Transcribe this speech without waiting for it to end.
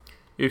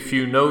If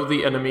you know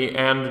the enemy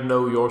and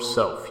know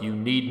yourself, you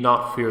need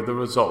not fear the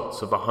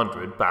results of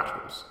 100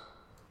 battles.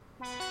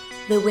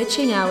 The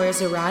witching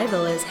hour's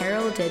arrival is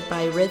heralded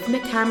by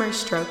rhythmic hammer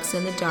strokes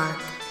in the dark.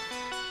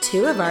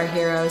 2 of our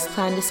heroes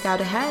plan to scout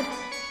ahead,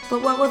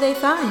 but what will they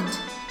find?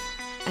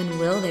 And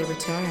will they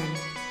return?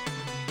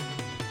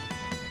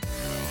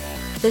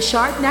 The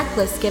shard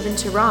necklace given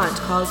to Rond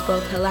calls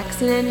both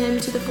Helexin and him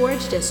to the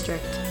Forge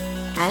District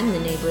and the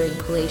neighboring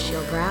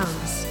palatial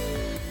grounds.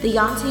 The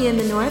Yonti in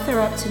the north are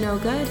up to no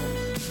good,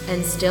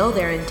 and still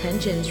their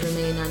intentions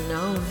remain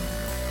unknown.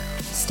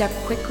 Step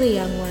quickly,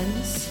 young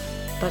ones,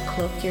 but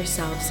cloak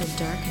yourselves in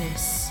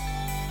darkness.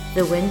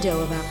 The window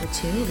of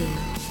opportunity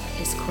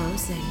is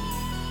closing.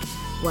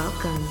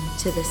 Welcome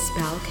to the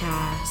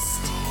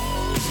Spellcast.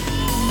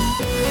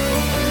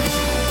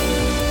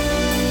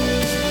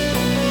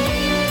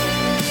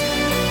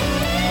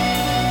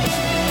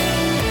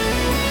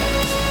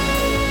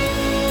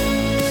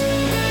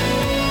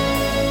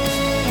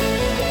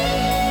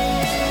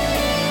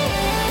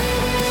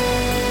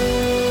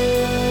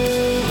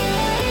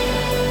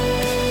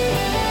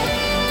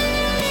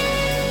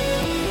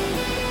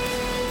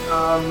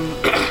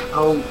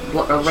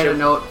 I'll write a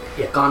note.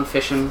 Yeah. Gone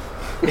fishing.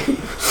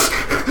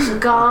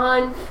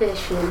 Gone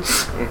fishing.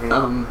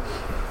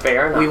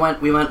 Fair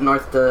enough. We went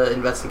north to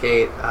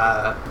investigate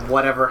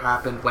whatever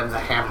happened when the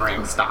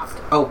hammering stopped.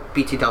 Oh,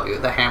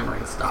 BTW, the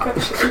hammering stopped.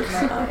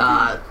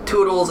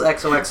 Toodles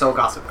XOXO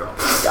Gossip Girl.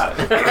 Got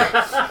it.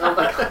 Oh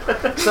my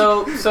God.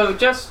 So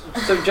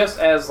just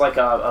as like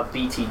a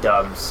BT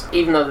dubs,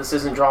 even though this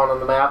isn't drawn on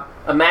the map,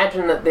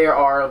 imagine that there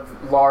are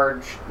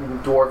large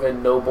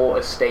dwarven noble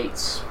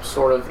estates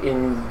sort of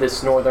in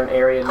this northern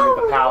area near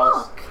the palace.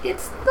 Look,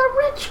 it's the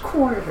rich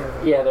quarter.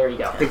 Yeah, there you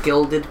go. The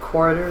Gilded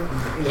Quarter?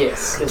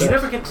 Yes. Did you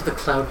never get to the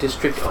Cloud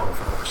District? Oh, of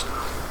course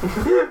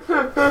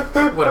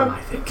not. What am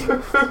I thinking?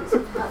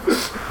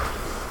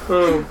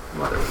 Oh,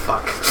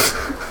 Motherfuck.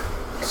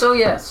 So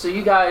so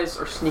you guys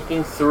are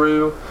sneaking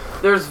through.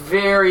 There's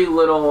very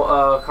little,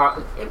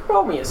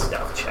 roll me a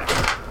stealth check.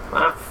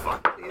 Ah,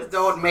 fuck. Please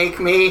don't make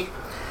me.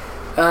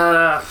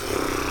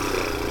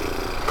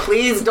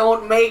 Please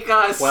don't make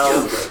us.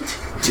 Well,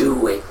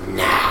 Do it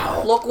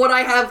now. Look what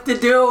I have to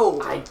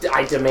do.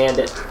 I demand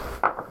it.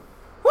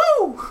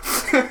 Woo!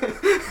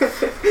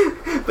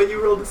 But you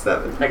rolled a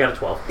 7. I got a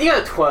 12. You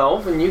got a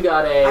 12, and you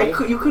got a...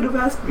 You could have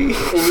asked me.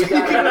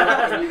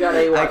 And you got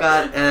a what? I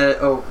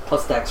got,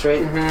 plus dex,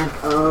 right?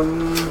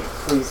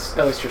 Mm-hmm. Please.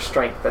 Oh, it's your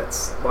strength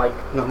that's like...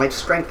 No, my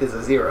strength is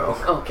a 0.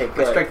 Okay, good.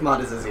 My strength mod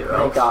is a 0.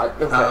 Oh, God.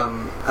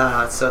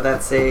 Okay. So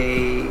that's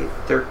a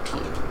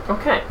 13.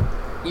 Okay.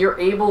 You're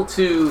able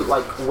to,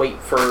 like, wait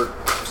for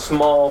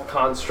small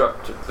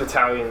construct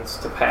battalions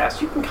to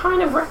pass. You can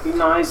kind of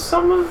recognize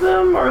some of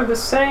them are the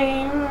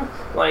same,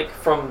 like,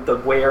 from the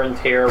wear and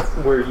tear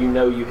where you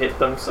know you hit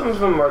them. Some of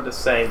them are the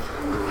same.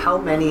 How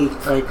many,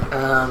 like,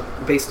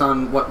 based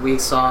on what we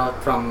saw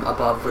from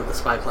above with the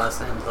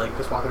spyglass and, like,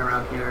 just walking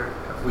around here,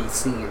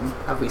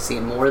 have we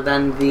seen more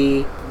than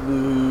the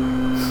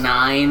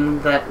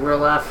 9 that were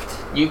left?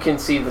 You can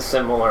see the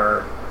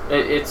similar...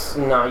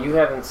 No, you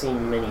haven't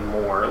seen many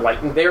more.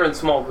 Like, they're in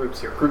small groups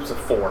here, groups of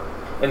 4.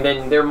 And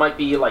then there might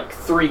be, like,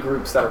 3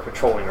 groups that are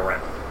patrolling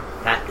around.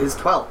 That is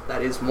 12.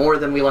 That is more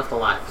than we left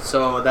alive.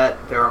 So that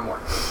there are more.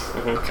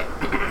 Mm-hmm.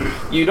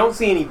 Okay. You don't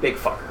see any big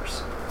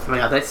fuckers. Oh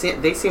yeah,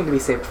 they seem to be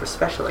saved for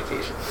special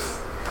occasions.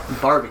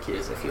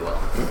 Barbecues, if you will.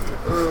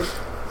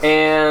 Mm-hmm.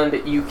 And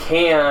you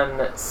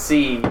can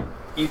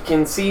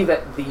see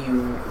that the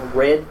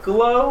red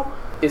glow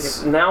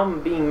is now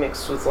being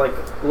mixed with,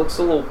 like, looks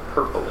a little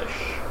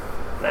purplish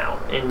now,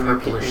 and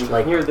Purplish, you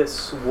like- can hear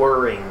this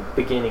whirring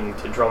beginning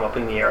to drum up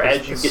in the air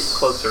as you get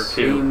closer to.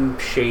 Same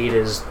shade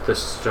as the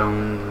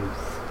stone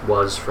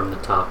was from the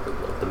top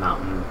of the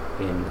mountain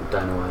in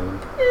Dino Island.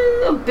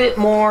 A bit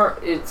more.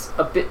 It's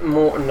a bit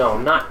more. No,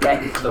 not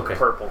that Okay.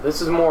 purple.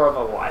 This is more of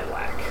a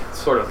lilac,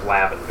 sort of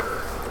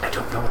lavender. I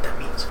don't know what that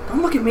means.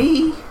 Don't look at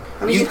me.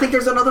 I mean, you think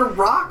there's another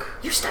rock?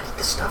 You studied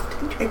this stuff,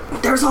 didn't you?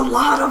 There's a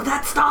lot of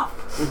that stuff.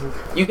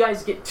 Mm-hmm. You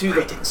guys get to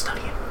the. I didn't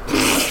study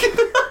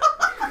it.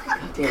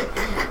 Damn it.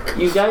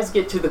 You guys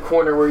get to the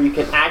corner where you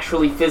can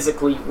actually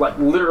physically, like,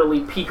 literally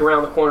peek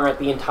around the corner at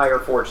the entire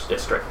Forge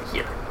District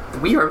here.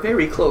 We are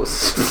very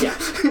close. Yeah.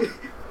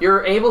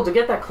 You're able to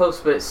get that close,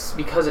 but it's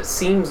because it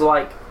seems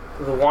like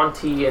the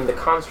Wanti and the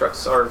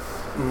constructs are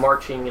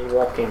marching and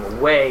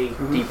walking way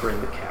deeper in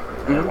the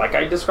cavern, like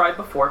I described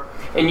before.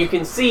 And you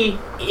can see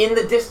in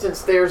the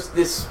distance there's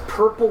this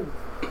purple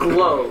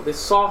glow, this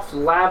soft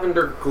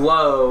lavender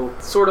glow,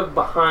 sort of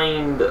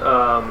behind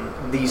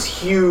these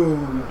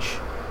huge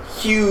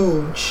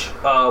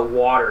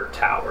water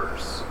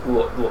towers,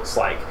 looks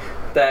like,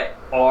 that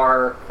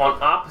are on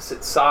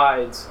opposite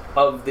sides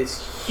of this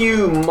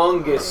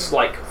humongous,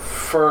 like,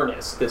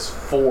 furnace, this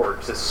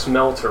forge, this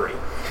smeltery,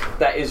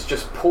 that is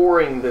just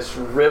pouring this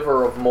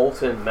river of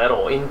molten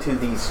metal into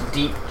these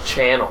deep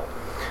channels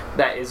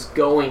that is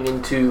going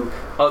into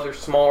other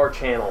smaller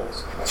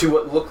channels to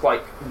what look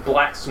like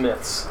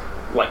blacksmiths,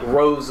 like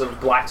rows of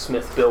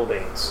blacksmith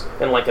buildings,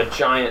 and like a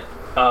giant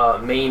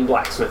main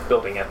blacksmith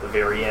building at the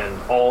very end,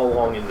 all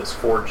along in this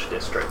forge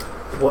district.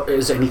 What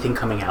is anything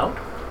coming out?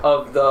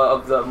 Of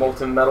the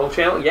molten metal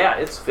channel, yeah,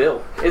 it's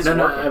filled. It's No,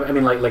 working. I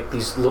mean like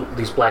these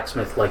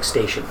blacksmith like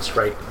stations,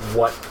 right?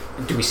 What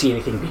do we see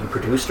anything being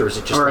produced, or is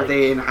it just Or like are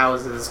they in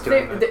houses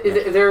doing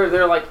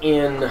They're like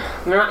they're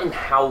not in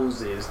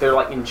houses. They're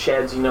like in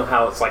sheds. You know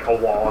how it's like a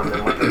wall and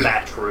then like a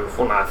thatch roof.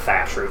 Well, not a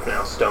thatch roof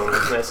now, stone.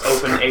 And it's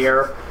open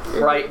air,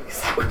 right?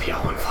 Because that would be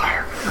all on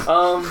fire.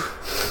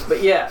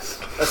 But yes.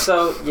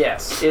 So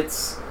yes,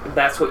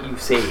 that's what you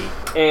see.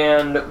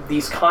 And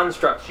these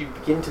constructs you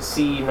begin to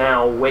see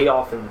now way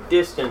off in the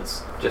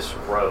distance, just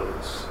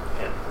rows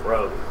and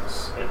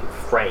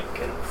rank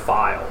and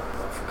file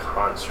of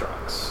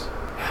constructs.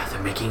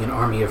 they're making an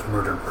army of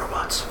murder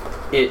robots?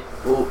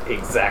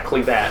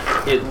 Exactly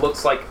that. It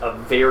looks like a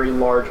very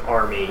large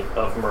army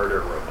of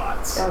murder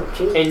robots. Oh,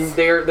 jeez. And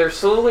they're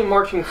slowly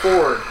marching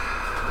forward,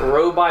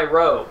 row by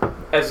row,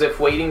 as if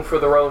waiting for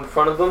the row in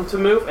front of them to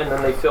move, and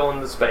then they fill in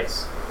the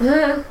space.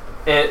 And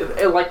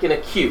like in a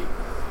queue.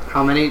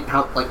 How many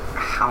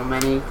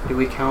do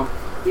we count?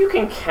 You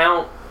can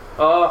count,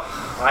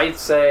 I'd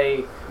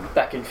say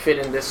that can fit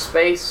in this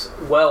space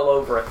well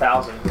over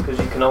 1,000, because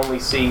you can only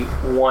see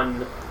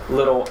one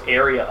little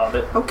area of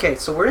it. Okay,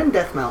 so we're in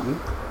Death Mountain,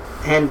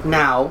 and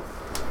now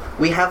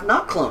we have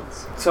not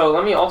clones. So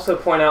let me also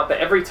point out that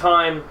every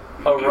time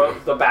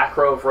the back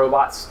row of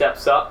robots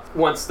steps up,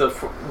 once the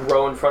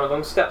row in front of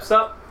them steps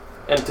up,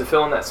 and to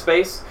fill in that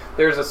space,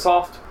 there's a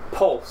soft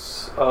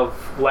pulse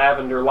of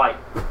lavender light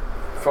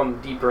from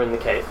deeper in the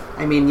cave.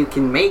 I mean, you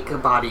can make a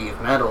body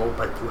of metal,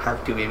 but you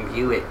have to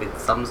imbue it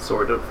with some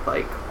sort of,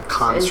 like,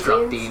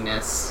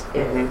 constructiness.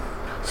 Yeah.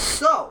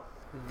 So,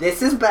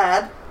 this is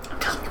bad. I'm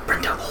telling you,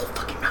 bring down the whole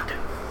fucking mountain.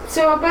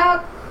 So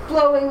about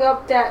blowing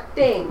up that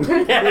thing.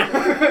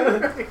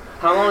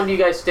 How long do you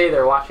guys stay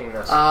there watching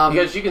this?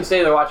 Because you can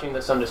stay there watching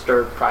this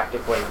undisturbed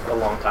practically a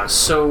long time.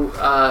 So,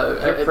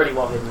 They're pretty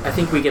well hidden. I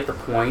think we get the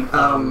point.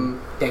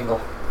 Dangle.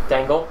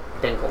 Dangle?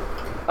 Dangle.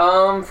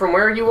 From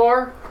where you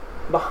are,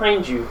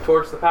 behind you,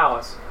 towards the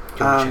palace.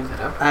 Do you want to check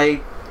that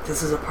out?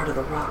 This is a part of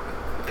the rock.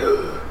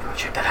 You want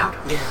to check that out?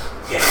 Yeah.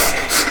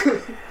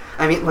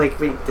 I mean, like,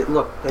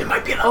 look. There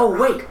might be an Oh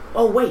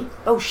wait,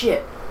 oh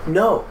shit.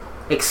 No.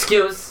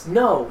 Excuse.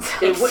 No.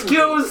 It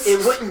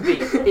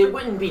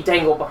wouldn't be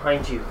Dangle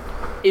behind you.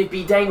 It'd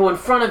be Dangle in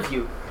front of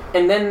you.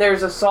 And then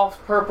there's a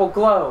soft purple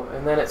glow,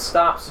 and then it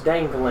stops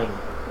dangling.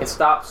 It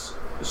stops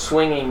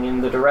swinging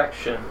in the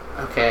direction.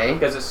 Okay.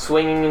 Because it's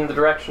swinging in the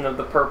direction of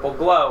the purple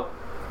glow.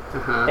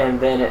 Uh-huh. And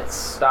then it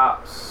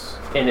stops,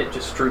 and it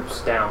just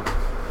droops down.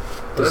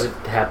 Does it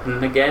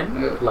happen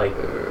again? Like,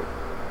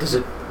 does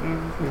it?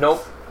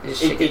 Nope. You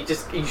shake It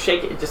just, you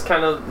shake it, it just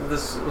kind of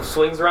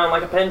swings around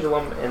like a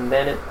pendulum, and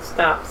then it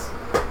stops.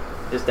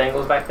 Just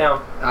dangles back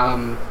down.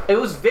 It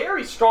was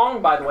very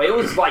strong, by the way. It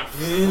was like...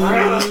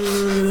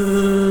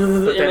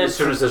 But then as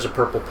soon as there's a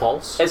purple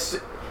pulse?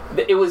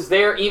 It was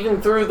there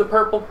even through the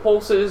purple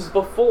pulses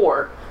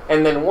before,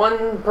 and then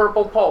one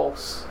purple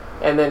pulse,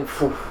 and then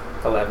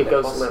it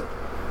goes limp.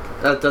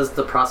 Does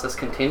the process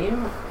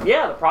continue?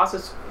 Yeah, the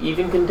process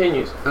even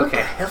continues. What the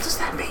Okay. hell does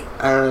that mean?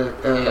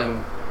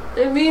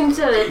 It means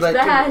that it's Like,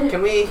 bad.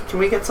 can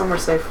we get somewhere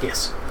safe?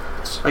 Yes.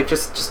 Like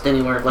just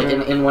anywhere, like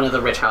in one of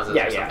the rich houses.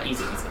 Yeah, or yeah, something.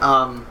 easy.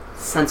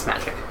 Sense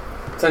magic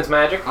Sense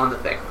magic on the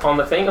thing. on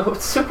the thing. Oh,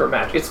 it's super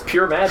magic. It's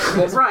pure magic.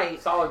 It's Right.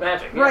 Solid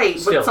magic. Yeah. Right,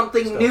 Still, but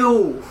something still.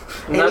 new.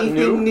 Not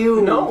Anything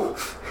new?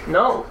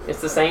 No,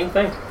 it's the same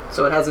thing.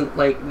 So it hasn't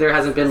there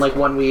hasn't been like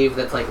one weave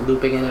that's like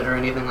looping in it or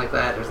anything like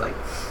that. There's like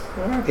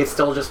it's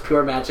still just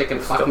pure magic and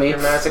fuck Still me.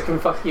 pure magic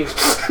and fuck you.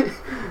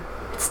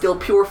 It's still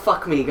pure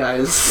fuck me,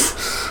 guys.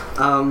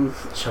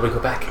 Shall we go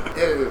back?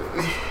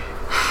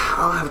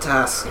 I'll have to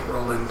ask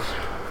Roland.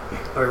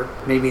 Or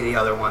maybe the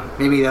other one.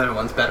 Maybe the other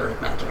one's better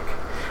at magic.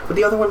 Would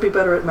the other one be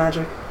better at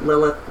magic?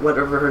 Lilith,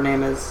 whatever her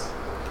name is.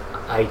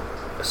 I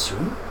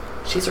assume?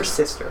 She's her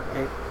sister,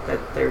 right? That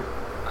they're...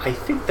 I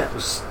think that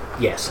was...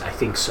 Yes, I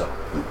think so.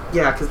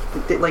 Yeah, because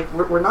like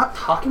we're not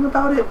talking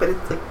about it, but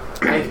it's like...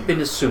 I've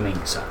been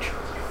assuming such.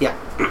 Yeah.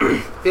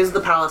 Is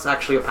the palace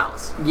actually a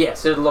palace?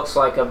 Yes, it looks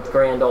like a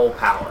grand old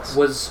palace.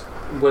 Was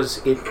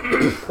it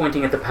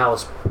pointing at the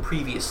palace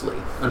previously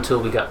until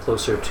we got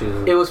closer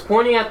to... It was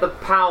pointing at the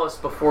palace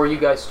before you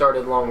guys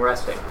started long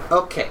resting.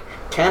 Okay.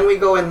 Can we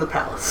go in the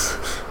palace?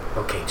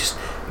 Okay, just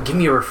give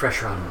me a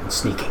refresher on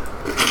sneaking.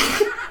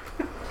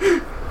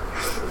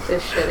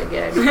 This shit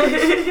again.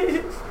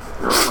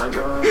 Oh my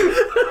god.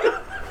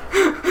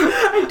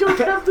 I don't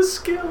have the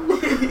skill.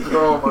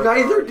 Oh my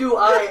Neither do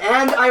I,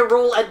 and I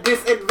roll at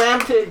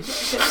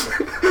disadvantage.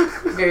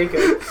 Very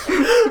good.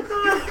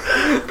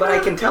 But I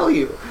can tell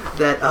you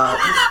that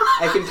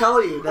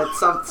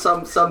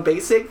some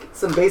basic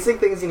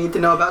things you need to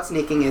know about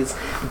sneaking is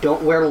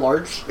don't wear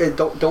loud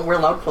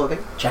clothing.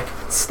 Check.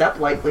 Step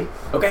lightly.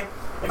 Okay.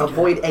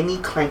 Avoid any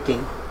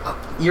clanking.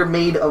 You're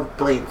made of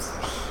blades.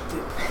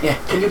 Yeah.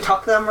 Can you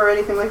tuck them or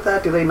anything like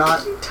that? Do they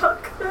not?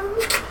 Tuck them.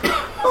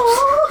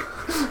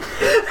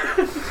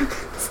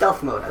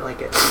 Stealth mode. I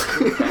like it.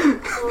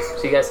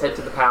 So you guys head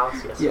to the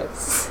palace? Yes.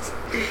 Yes.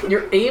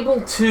 You're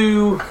able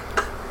to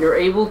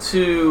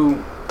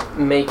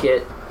make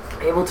it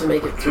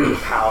through the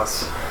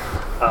palace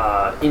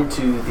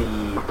into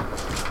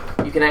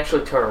the. You can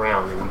actually turn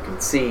around and you can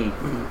see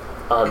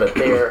that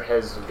there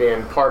has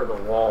been part of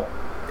the wall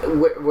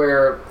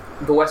where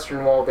the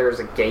western wall. There's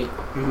a gate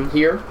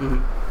here,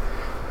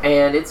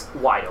 and it's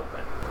wide open.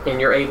 And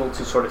you're able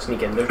to sort of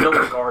sneak in. There's no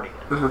one guarding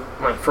it.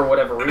 Like, for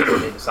whatever reason,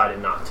 they decided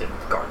not to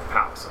guard the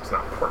palace. It's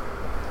not important.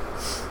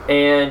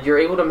 And you're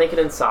able to make it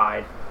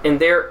inside. And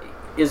there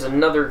is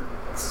another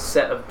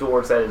set of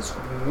doors that is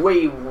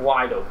way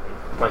wide open.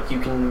 Like, you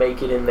can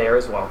make it in there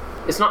as well.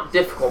 It's not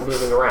difficult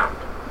moving around.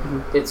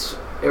 It's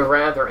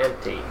rather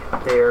empty.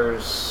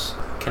 There's...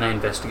 Can I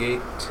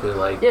investigate to,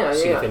 like,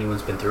 see if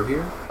anyone's been through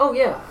here? Oh,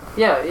 yeah.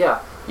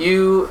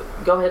 You...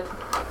 Go ahead.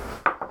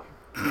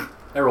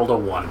 I rolled a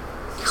 1.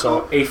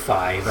 So a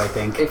 5, I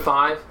think. A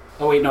 5?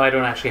 Oh wait, no, I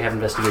don't actually have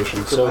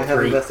investigation. Do So I have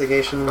 3.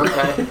 investigation?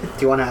 Okay. Do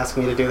you want to ask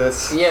me to do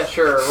this? Yeah,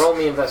 sure. Roll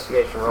me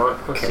investigation, Ron.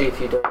 Let's see if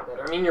you do it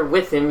better. I mean, you're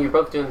with him. You're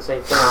both doing the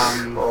same thing.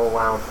 Oh,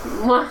 wow.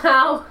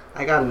 Wow.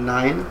 I got a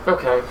 9.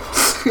 Okay.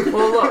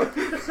 Well, look.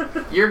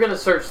 You're going to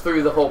search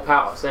through the whole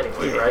palace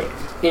anyway, right?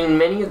 In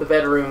many of the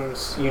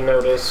bedrooms, you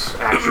notice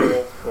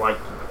actual, like,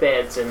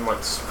 beds and,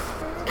 like,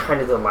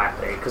 kind of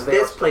dilapidated. Because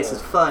This place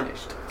is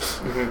furnished.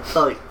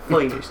 Like,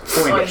 furnished.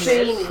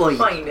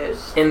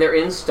 Finest. And they're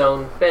in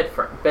stone bed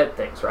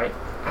things, right?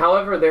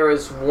 However, there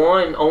is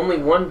only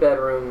one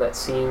bedroom that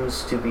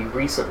seems to be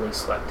recently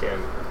slept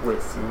in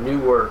with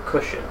newer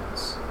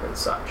cushions and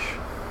such.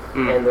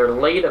 And they're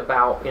laid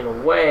about in a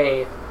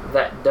way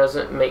that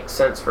doesn't make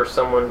sense for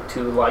someone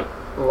to, like,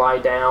 lie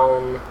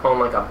down on,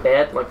 like, a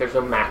bed. Like, there's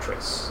no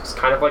mattress. It's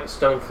kind of like a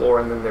stone floor,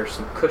 and then there's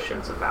some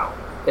cushions about,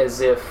 as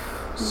if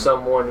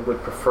someone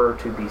would prefer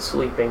to be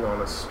sleeping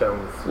on a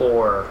stone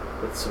floor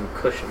with some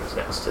cushions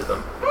next to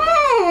them.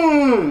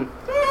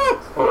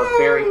 On a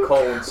very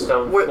cold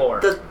stone floor.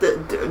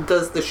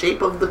 Does the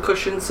shape of the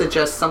cushion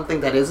suggest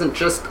something that isn't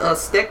just a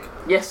stick?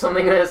 Yes,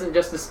 something that isn't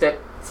just a stick.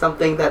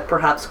 Something that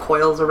perhaps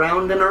coils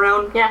around and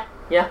around? Yeah.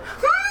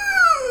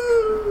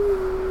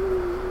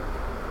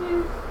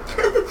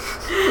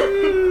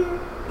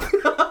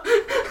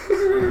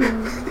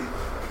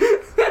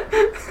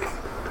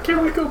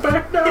 Can we go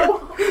back now?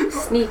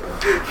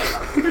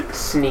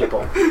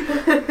 Sneeple.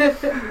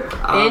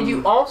 And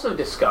you also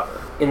discover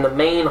in the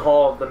main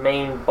hall of the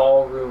main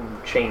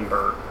ballroom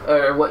chamber,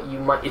 or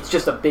it's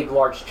just a big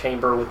large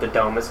chamber with the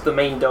dome. It's the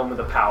main dome of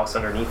the palace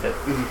underneath it.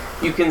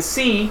 You can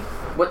see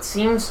what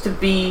seems to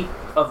be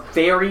a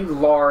very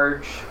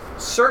large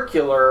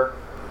circular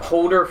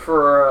holder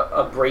for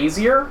a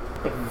brazier.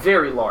 Like,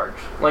 very large.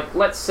 Like,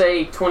 let's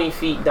say 20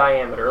 feet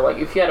diameter. Like,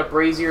 if you had a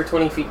brazier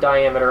 20 feet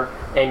diameter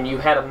and you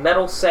had a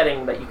metal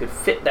setting that you could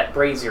fit that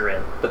brazier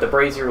in, but the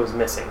brazier was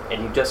missing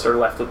and you just are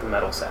left with the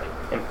metal setting.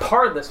 And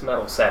part of this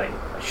metal setting,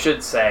 I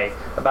should say,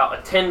 about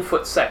a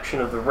 10-foot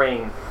section of the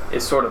ring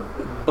is sort of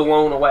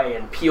blown away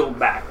and peeled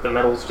back. The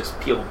metal's just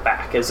peeled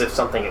back as if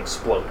something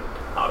exploded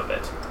out of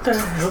it. What the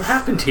hell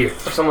happened here?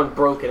 Or someone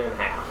broke it in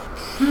half.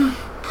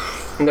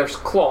 And there's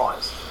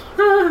claws.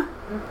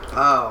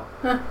 Oh.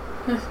 Can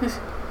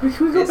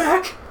we go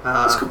back?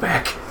 Let's go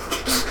back.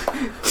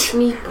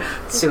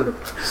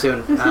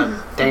 Soon.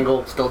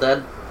 Dangle still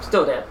dead?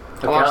 Still dead.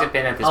 How long's it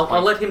been at this point?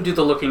 I'll let him do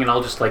the looking, and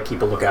I'll just, like,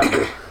 keep a lookout.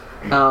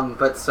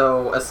 But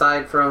so,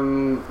 aside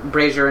from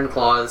brazier and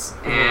claws,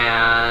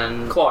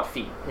 and... Clawed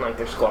feet. Like,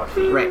 there's clawed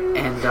feet. Right,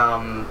 and,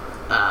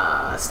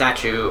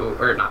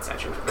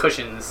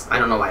 cushions. I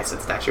don't know why I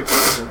said statue.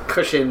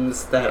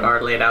 Cushions that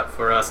are laid out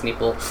for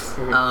Sneeple.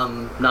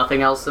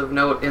 Nothing else of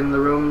note in the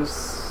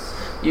rooms?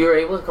 You're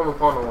able to come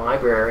upon a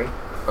library.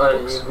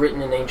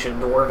 Written in ancient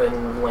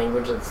Dwarven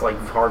language that's, like,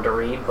 hard to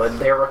read, but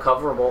they're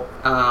recoverable.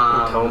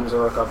 Tomes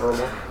are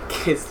recoverable.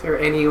 Is there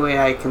any way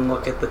I can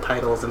look at the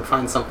titles and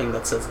find something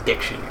that says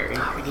dictionary?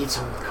 Oh, we need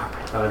someone with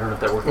carpet. I don't know if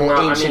that works.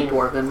 Well, ancient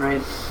Dwarven,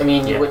 right? I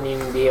mean, you wouldn't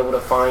even be able to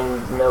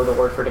know the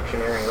word for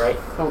dictionary, right?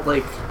 Well,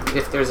 like,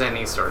 if there's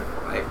any sort of,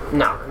 like...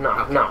 No.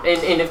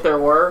 And if there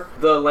were,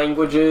 the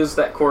languages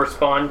that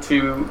correspond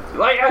to...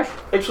 Like,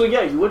 actually,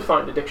 yeah, you would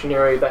find a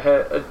dictionary that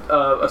had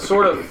a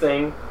sort of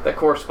thing that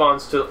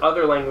corresponds to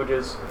other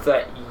languages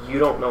that you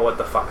don't know what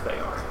the fuck they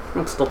are.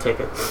 I'll still take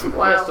it.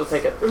 Wow. Yeah, still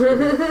take it.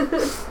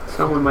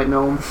 Someone might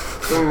know them.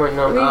 Someone might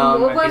know. I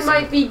mean, one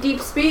might be deep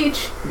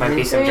speech. Might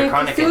be some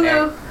draconic in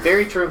there.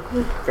 Very true.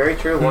 Very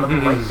true. One of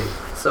them might be.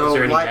 So is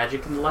there any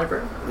magic in the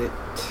library?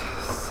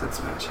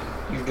 Sense magic.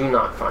 You do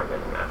not find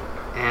any magic.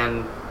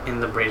 And in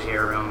the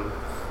brazier room?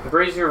 The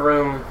brazier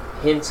room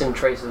hints and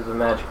traces of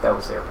magic that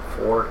was there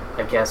before.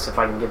 I guess if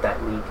I can get that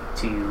leaked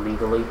to you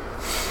legally.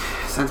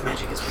 Sense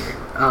magic is weird.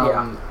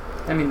 Yeah.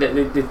 I mean,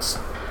 it's...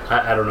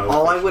 I don't know.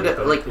 All I would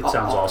like. It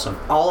sounds awesome.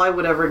 All I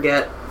would ever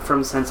get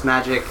from sense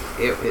magic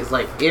is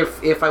like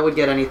if I would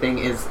get anything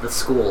is the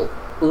school.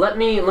 Let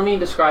me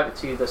describe it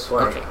to you this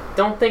way. Okay.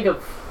 Don't think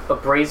of a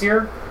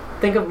brazier.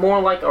 Think of more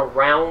like a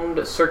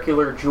round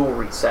circular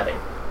jewelry setting.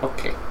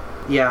 Okay.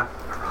 Yeah.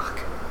 A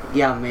rock.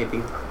 Yeah, maybe.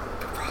 A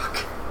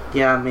rock.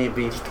 Yeah,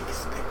 maybe. What do you think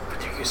is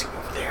what they're using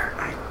over there?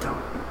 I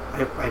don't.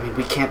 I mean,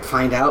 we can't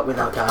find out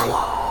without dying.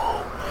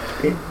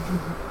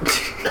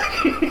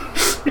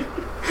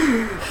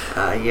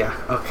 Yeah,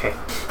 okay.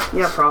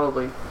 Yeah,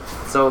 probably.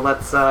 So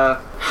let's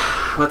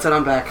head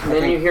on back. And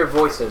then you hear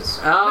voices.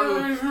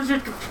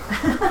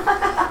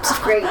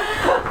 Great.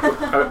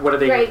 What do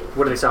they? Great.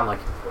 What do they sound like?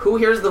 Who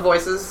hears the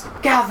voices?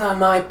 Gather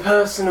my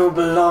personal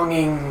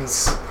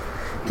belongings,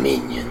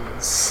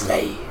 minions,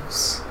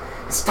 slaves.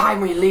 It's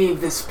time we leave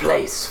this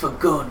place for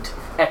good.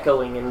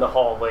 Echoing in the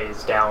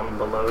hallways down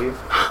below you.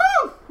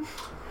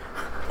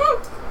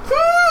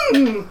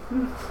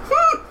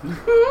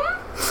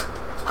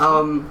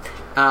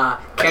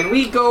 Can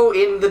we go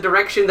in the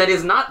direction that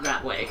is not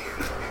that way?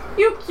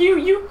 You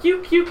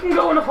can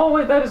go in a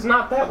hallway that is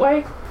not that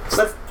way.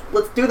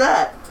 Let's do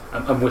that.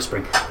 I'm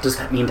whispering. Does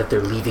that mean that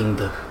they're leaving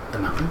the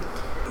mountain?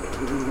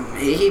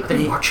 Maybe. Are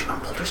they marching on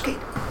Baldur's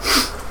Gate?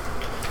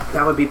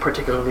 That would be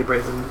particularly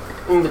brazen.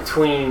 In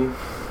between,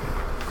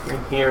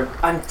 in here,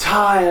 I'm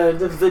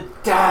tired of the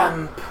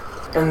damp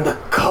and the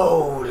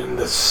cold and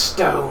the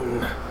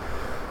stone.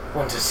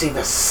 Want to see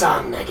the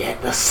sun again.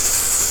 The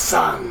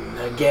sun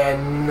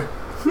again.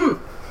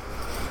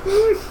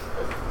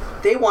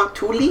 They want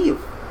to leave.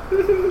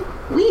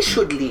 We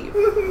should leave.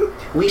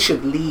 We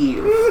should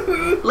leave.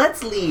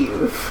 Let's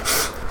leave.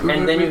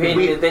 And then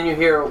you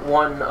hear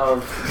one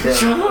of the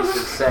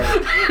voices say.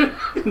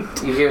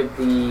 You hear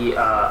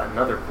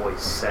another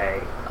voice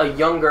say, a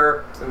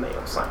younger,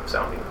 male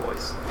sounding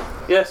voice.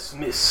 Yes,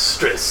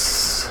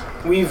 mistress.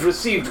 We've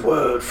received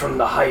word from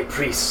the high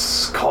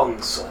priest's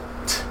consort.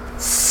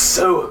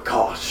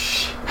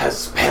 Soakosh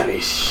has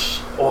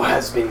perished or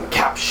has been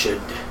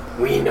captured.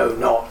 We know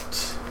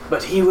not.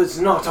 But he was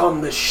not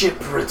on the ship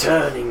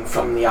returning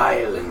from the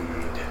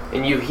island.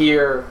 And you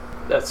hear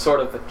that sort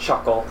of a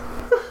chuckle.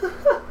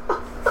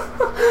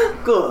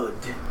 Good.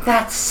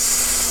 That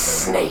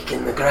snake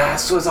in the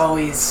grass was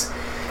always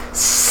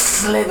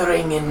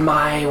slithering in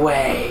my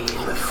way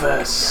in the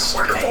first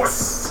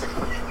place.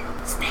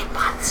 Snake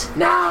butts.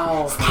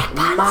 Now, Snake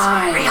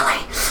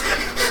butts.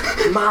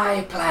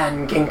 my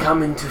plan can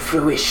come into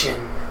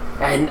fruition,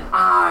 and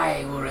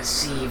I will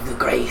receive the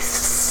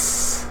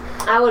grace.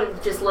 I would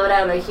have just let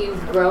out a huge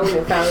groan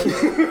if I was.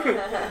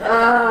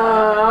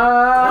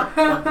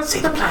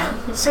 Say the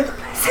plan. Say the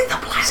plan. Say the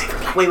plan. Say the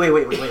plan.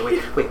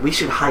 Wait. We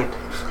should hide.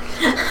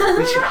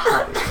 We should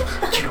hide.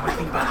 Do you know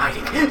anything about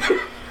hiding?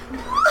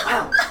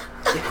 Well,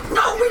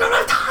 no, we don't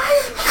have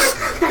time.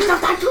 There's no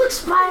time to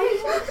explain.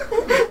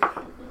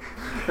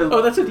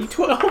 Oh, that's a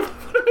D12. What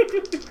do I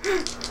do?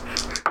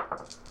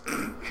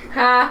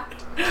 Ha!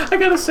 I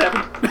got a 7.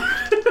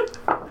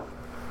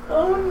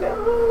 Oh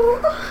no!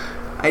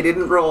 I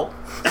didn't roll.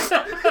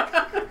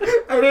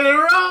 I didn't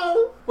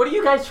roll. What are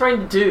you guys trying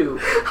to do?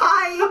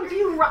 Hi. How do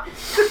you run?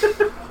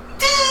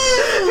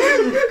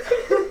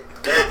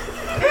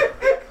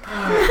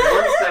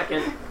 One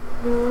second.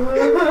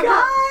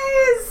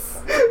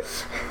 Guys.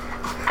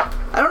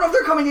 I don't know if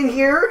they're coming in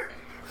here.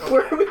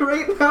 Where are we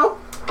right now?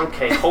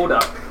 Okay, hold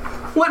up.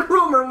 What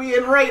room are we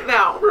in right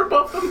now? We're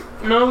above them.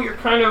 No, you're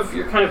kind of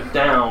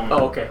down.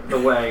 Oh, okay. The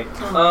way.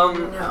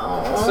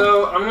 No.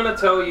 So I'm gonna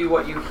tell you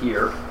what you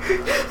hear.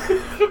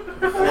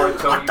 Before I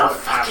tell you what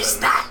fuck is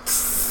that?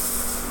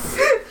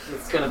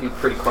 It's gonna be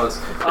pretty close.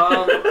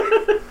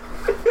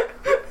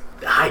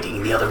 They're hiding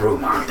in the other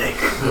room, aren't they?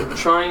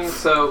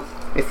 So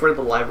If we're in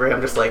the library,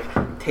 I'm just like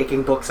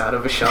taking books out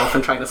of a shelf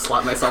and trying to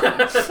slot myself in.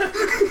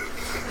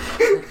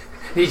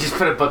 You just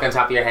put a book on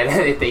top of your head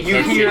and they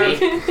can't see me.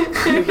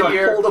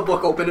 I hold a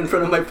book open in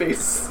front of my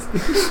face.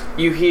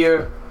 You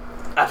hear,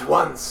 at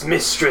once,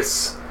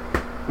 Mistress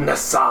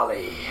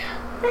Nasali.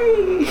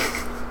 Hey.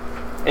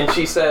 And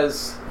she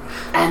says,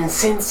 and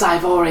since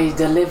I've already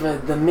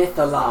delivered the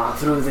Mythala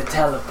through the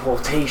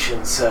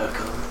teleportation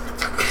circle,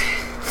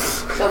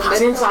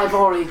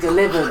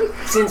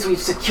 since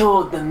we've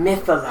secured the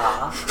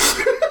Mythala,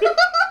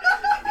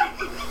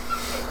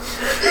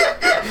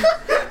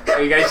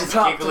 Are you guys just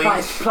giggling?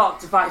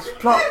 plot device.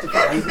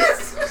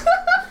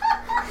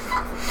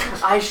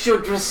 I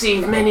should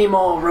receive many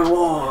more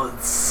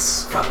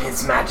rewards from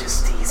His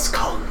Majesty's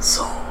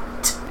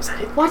consort. Is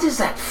that it? What is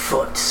that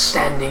foot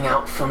standing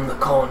out from the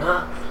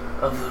corner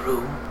of the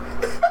room?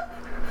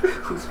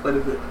 Whose foot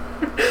is it?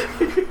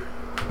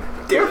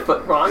 Their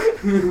foot, Ron.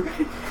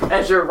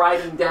 As you're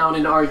writing down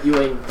and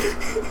arguing.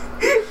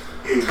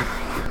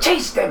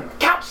 Chase them!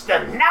 Catch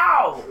them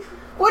now!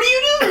 What do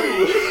you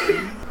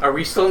do? Are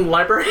we still in the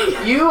library?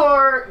 You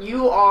are.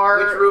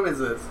 Which room is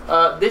this?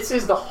 This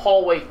is the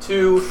hallway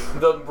to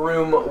the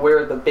room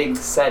where the big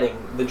setting,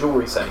 the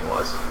jewelry setting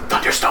was.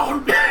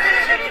 Thunderstone!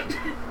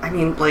 I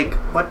mean, like,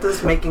 what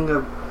does making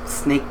a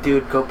snake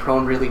dude go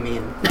prone really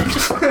mean?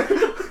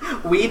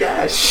 We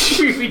dash.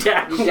 We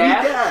dash. You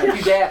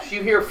dash.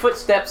 You hear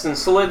footsteps and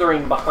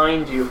slithering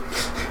behind you,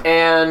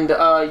 and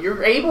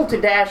you're able to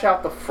dash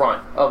out the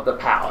front of the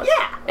palace.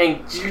 Yeah.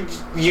 And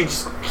you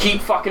just keep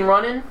fucking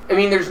running. I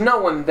mean, there's no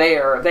one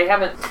there. They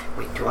haven't.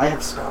 Wait, do I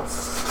have spells?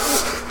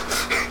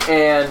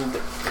 And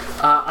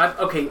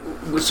Okay,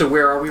 so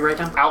where are we right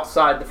now?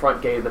 Outside the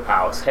front gate of the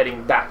palace,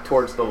 heading back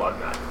towards the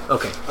Lugnut.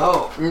 Okay.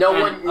 Oh. No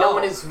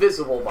one is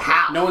visible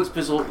behind. No one's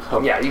visible.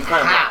 Okay. Yeah, you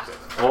kind of Ha! it.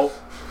 Oh.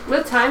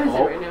 What time is it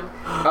right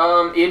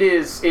now? It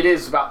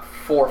is about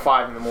 4 or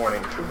 5 in the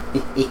morning.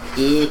 What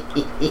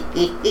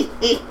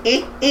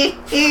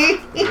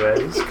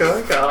is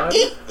going on?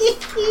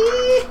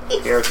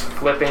 Garrett's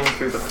flipping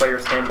through the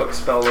player's handbook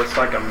spell list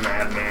like a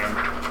madman.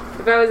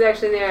 If I was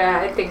actually there,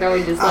 I think I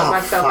would just let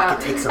myself fuck, out.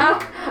 it takes a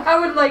while. I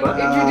would like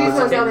introduce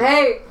myself.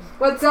 Hey,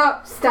 what's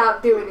up?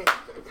 Stop doing it.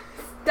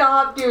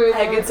 Stop doing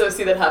I it. can so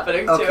see that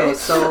happening too. Okay,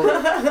 so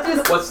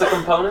What's the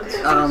components?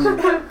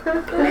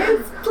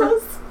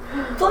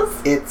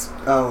 it's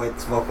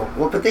vocal.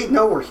 Well, but they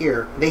know we're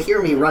here. They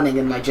hear me running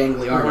in my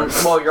jangly armor.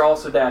 Well, you're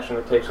also dashing,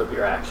 which takes up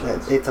your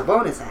actions. It's a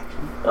bonus action.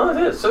 Oh, it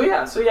is. So you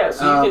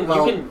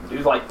can do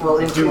like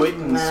do it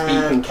and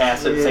speak and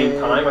cast at the same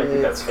time. I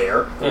think that's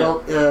fair.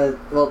 Yeah.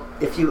 Well,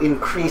 if you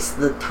increase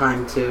the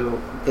time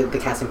to the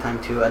casting time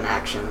to an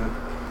action.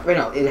 Wait,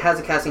 no, it has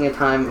a casting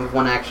time of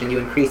 1 action. You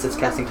increase its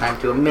casting time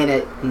to a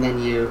minute, and then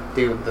you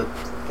do the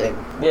thing.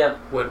 Yeah.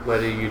 What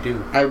do you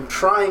do? I'm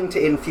trying to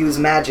infuse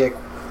magic,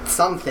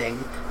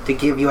 something, to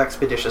give you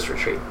Expeditious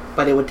Retreat,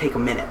 but it would take a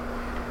minute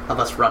of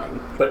us running.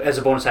 But as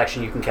a bonus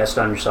action, you can cast it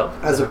on yourself.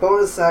 As a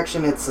bonus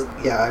action,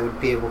 I would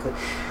be able to.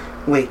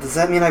 Wait, does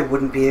that mean I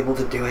wouldn't be able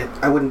to do it?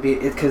 I wouldn't be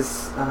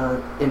because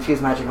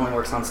infuse magic only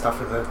works on stuff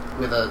with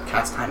a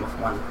cast time of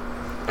 1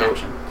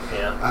 action.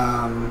 Yeah.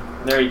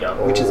 There you go.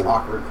 Which is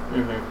awkward.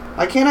 Mm-hmm.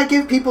 Why can't I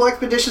give people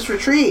Expeditious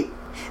Retreat?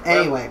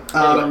 Anyway,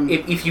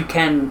 if you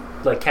can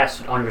cast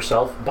it on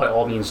yourself, by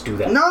all means do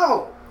that.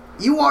 No,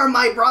 you are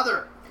my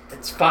brother.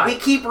 It's fine. We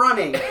keep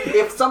running.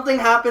 If something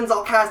happens,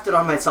 I'll cast it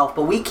on myself.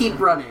 But we keep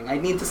running. I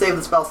need to save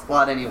the spell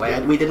slot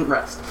anyway. We didn't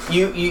rest.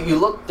 You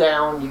look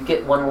down. You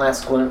get one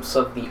last glimpse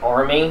of the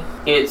army.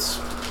 It's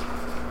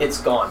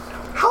gone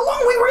now. How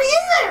long we were in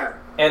there?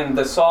 And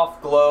the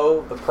soft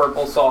glow, the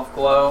purple soft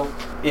glow,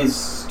 is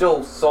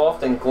still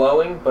soft and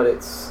glowing, but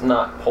it's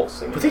not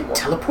pulsing Were they anymore.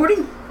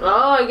 teleporting?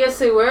 Oh, I guess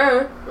they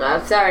were.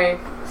 I'm sorry.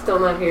 Still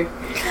not here.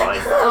 It's fine.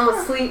 I'm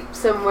asleep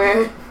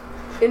somewhere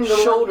in the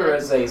Shoulder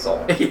London.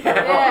 Azazel.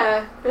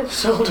 Yeah.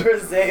 Shoulder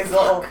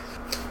Azazel.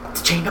 Up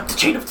the chain, up the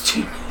chain, up the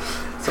chain.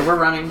 So we're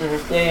running.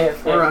 Yeah.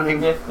 We're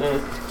running. Yeah.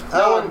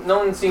 No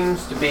one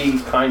seems to be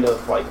kind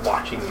of like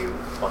watching you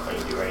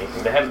behind you or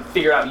anything. They haven't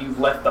figured out you've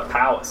left the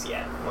palace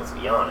yet. Let's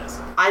be honest.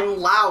 I'm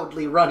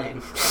loudly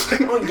running.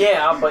 Well,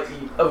 yeah, but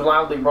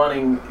loudly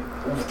running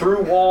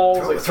through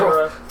walls,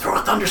 etc. Throw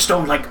a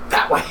thunderstone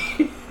that way.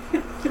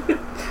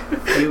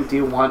 Do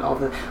you want all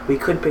the? We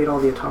could bait all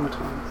the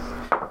automatons.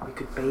 We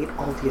could bait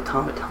all the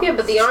automatons. Yeah,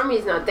 but the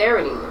army's not there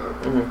anymore.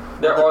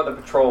 Mm-hmm. There are the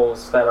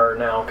patrols that are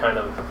now kind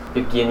of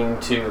beginning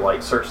to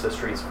search the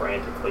streets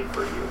frantically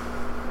for you.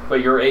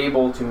 But you're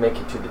able to make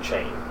it to the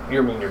chain.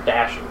 You're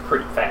dashing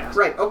pretty fast.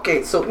 Right.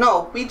 Okay. So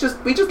no, we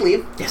just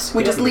leave. Yes.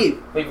 We just leave.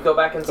 We go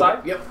back inside.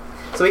 Okay, yep.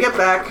 So we get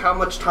back. How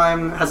much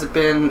time has it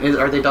been?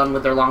 Are they done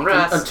with their long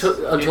rest?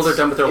 Until they're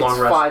done with their long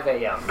rest. It's 5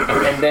 a.m.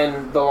 and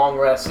then the long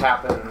rest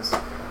happens.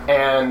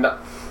 And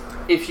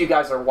if you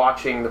guys are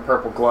watching the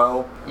purple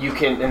glow, you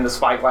can, in the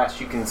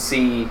spyglass, you can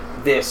see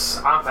this.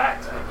 In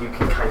fact, you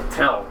can kind of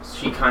tell.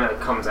 She kind of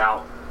comes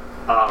out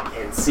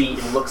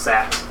and looks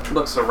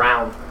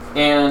around,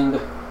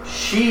 and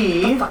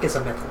she What the fuck is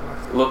a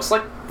mythalorth? looks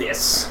like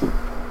this.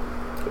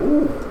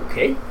 Ooh,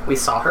 okay. We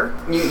saw her.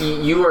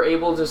 You are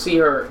able to see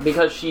her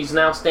because she's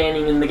now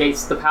standing in the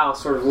gates of the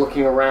palace, sort of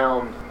looking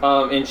around,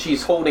 and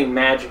she's holding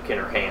magic in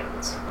her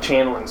hands,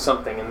 channeling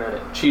something, and then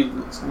she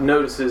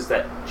notices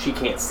that she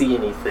can't see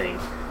anything,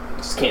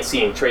 just can't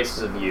see any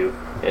traces of you,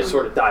 and it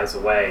sort of dies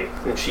away,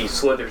 and she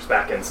slithers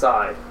back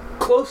inside.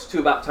 Close to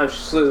about time she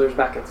slithers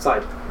back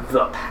inside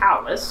the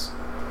palace,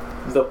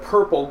 the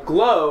purple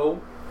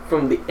glow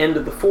from the end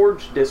of the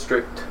Forge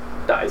District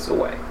dies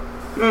away.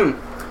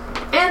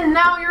 And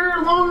now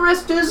your long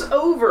rest is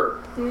over.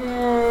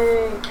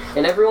 Yay.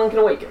 And everyone can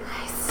awaken.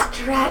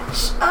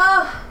 Stretch.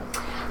 Oh,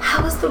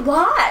 how was the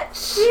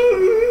watch?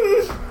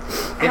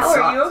 How are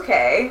sucked. you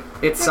okay?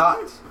 It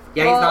sucked.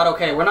 Yeah, he's Well, not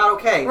okay. We're not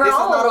okay. we're This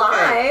all is not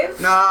alive.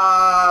 okay.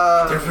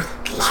 Nah. There were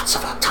lots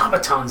of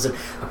automatons and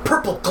a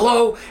purple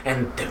glow,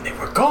 and then they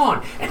were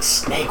gone. And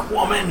Snake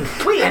Woman.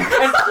 Wait. And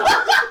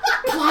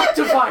plot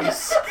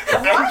device.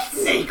 And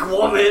Snake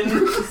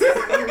Woman.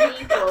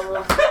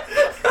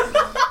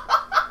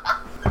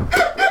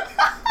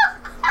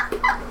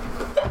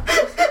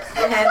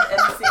 And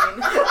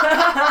scene.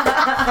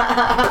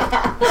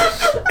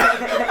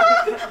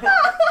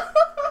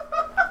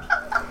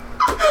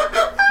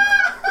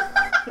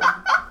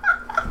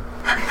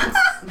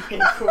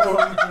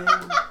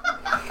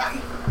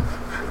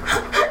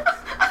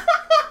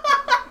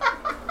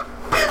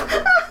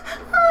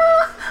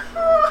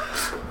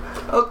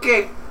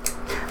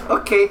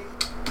 Okay.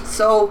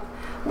 So,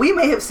 we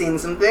may have seen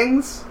some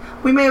things.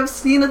 We may have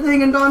seen a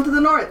thing and gone to the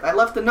north. I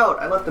left a note,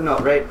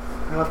 right?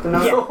 I left a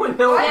note. Yeah.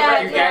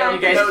 No, You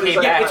guys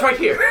came back. It's right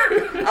here.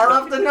 I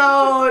left a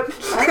note.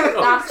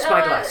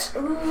 Spyglass.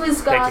 Who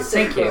is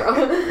Thank you.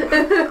 gossip?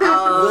 Thank you.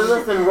 Um,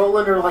 Lilith and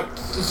Roland are like,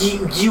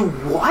 you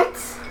what?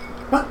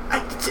 What?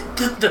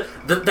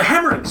 The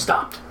hammering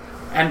stopped,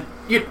 and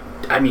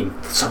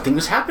something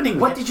was happening.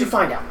 What did you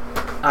find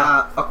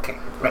out? okay,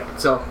 right.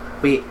 So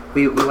we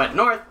went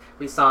north.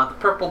 We saw the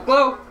purple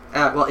glow.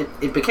 Well,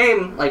 it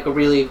became like a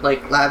really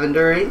like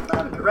lavendery,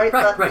 right?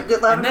 Right. Good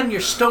And lavender. then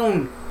your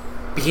stone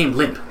became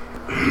limp.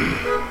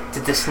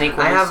 Did the snake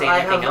I woman say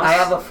anything else?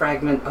 have a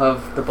fragment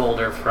of the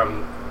boulder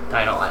from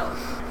Dino Island.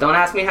 Don't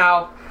ask me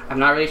how. I'm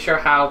not really sure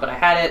how, but I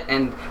had it,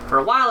 and for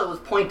a while it was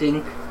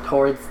pointing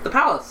towards the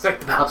palace. Right,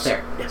 the palace. Up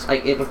there. Yes.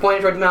 Like it was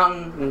pointing towards the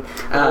mountain.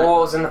 And,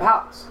 What was in the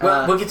palace?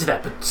 We'll get to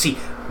that, but see,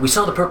 we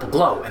saw the purple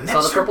glow, and then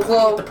Saw the started purple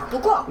pointing glow. at the purple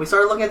glow. We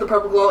started looking at the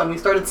purple glow, and we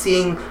started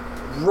seeing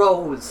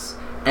rows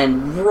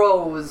and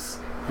rows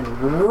and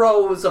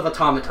rows of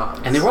automatons.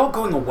 And they were all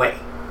going away,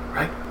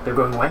 right? They're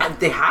going away. And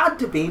they had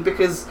to be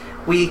because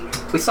we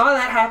saw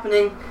that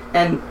happening,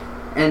 and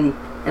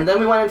then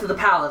we went into the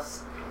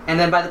palace, and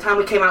then by the time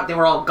we came out, they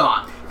were all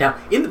gone. Now,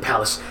 in the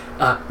palace,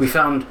 we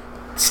found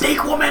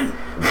Snake Woman,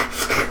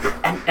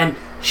 and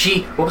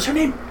she. What was her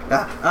name?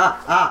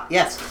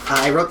 Yes.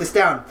 I wrote this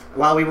down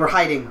while we were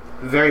hiding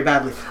very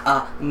badly.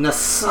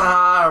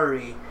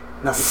 Nasari.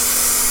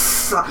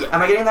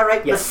 Am I getting that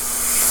right?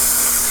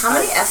 Yes. How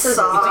many S's Is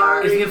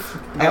Nasari.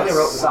 the- I only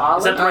wrote one.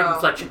 Is that the right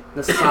inflection?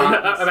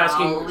 I'm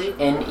asking.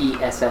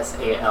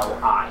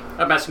 Nessali.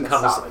 I'm asking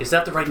Thomas. Is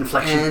that the right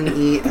inflection?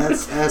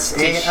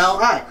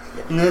 Nessali.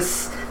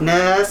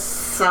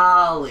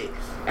 Nasali.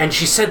 And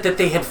she said that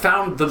they had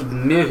found the.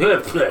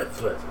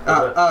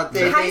 How do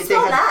you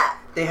spell that?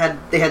 They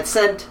had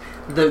sent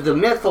the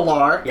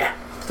Mythalar Yeah.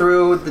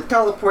 through the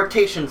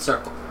teleportation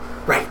circle.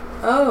 Right.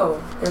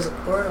 Oh, there's a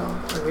portal.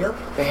 A real?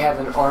 They have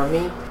an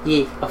army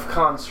Yeah. of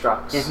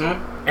constructs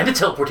And a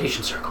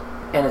teleportation circle.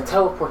 and a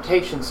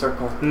teleportation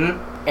circle, Hmm?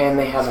 and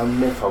they have a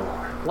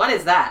mythalar. What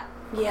is that?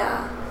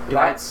 Yeah.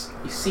 That's,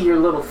 you see your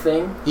little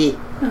thing? Yeah.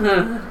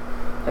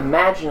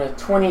 Imagine a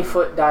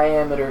 20-foot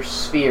diameter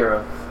sphere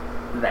of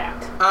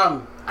that.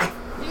 I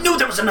knew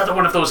there was another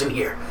one of those in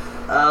here.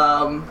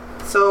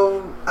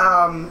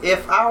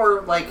 If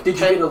our, like... Did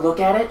you get a look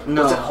at it?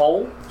 No. Was it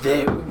whole?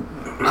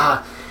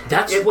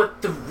 That's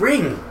what the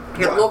ring.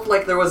 It looked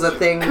like there was a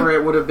thing where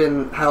it would have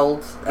been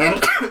held,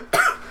 and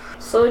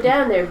Slow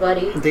down there,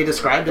 buddy. they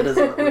described it as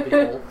it would be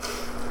whole.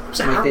 It was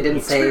a Like, they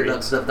didn't harrowing say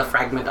experience. the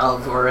fragment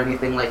of or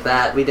anything like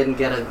that. We didn't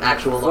get an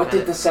actual look What at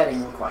did it. the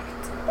setting look like?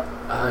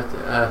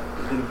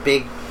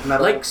 Big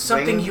metal Like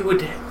something ring. you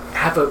would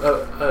have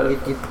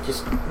You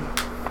just...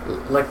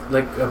 like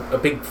a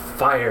big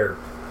fire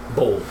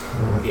bowl.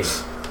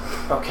 Yes.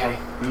 Okay.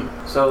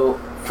 So,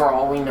 for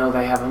all we know,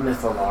 they have a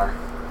mythalar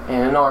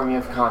and an army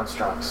of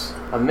constructs.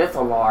 A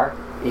mythalar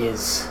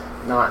is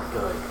not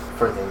good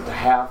for them to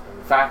have.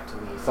 In fact,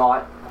 we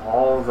thought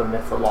all the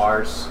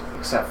mythalars,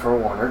 except for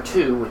one or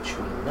two, which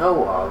we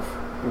know of,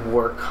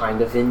 were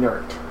kind of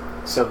inert.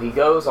 So he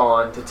goes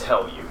on to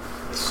tell you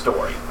the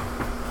story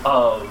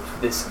of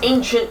this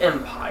ancient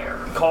empire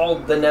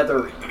called the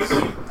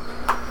Netherese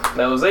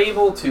that was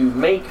able to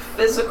make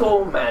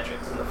physical magic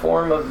in the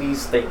form of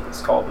these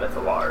things called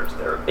mythalars.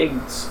 They're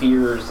big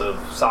spheres of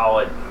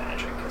solid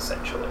magic,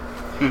 essentially.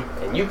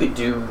 And you could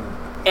do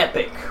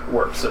epic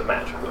works of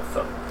magic with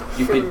them.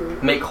 You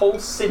could make whole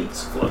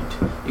cities float.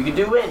 You could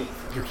do anything.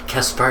 You could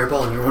cast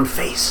fireball in your own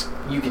face.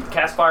 You could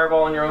cast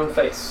fireball in your own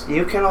face.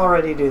 You can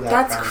already do that.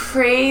 That's friend.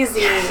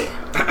 crazy.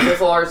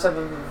 Mythalars have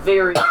a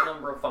varied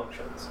number of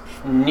functions.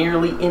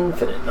 Nearly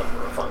infinite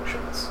number of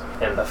functions.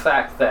 And the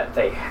fact that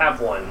they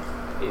have one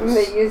And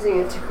they're using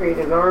it to create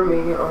an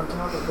army on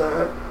top of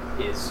that.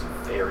 is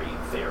very,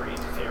 very,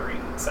 very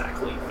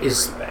exactly very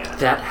Is bad.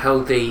 that how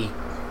they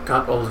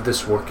got all of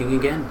this working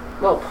again?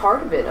 Well,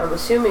 part of it, I'm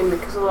assuming,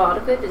 because a lot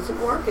of it isn't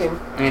working.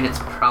 I mean, it's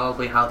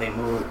probably how they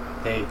move.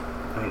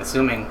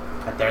 Assuming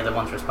that they're the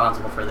ones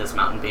responsible for this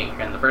mountain being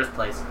here in the first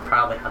place,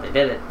 probably how they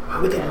did it. Why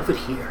would they move it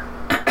here?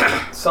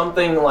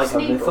 Something like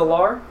Sneak. a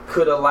mythalar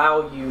could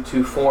allow you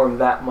to form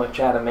that much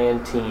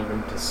adamantine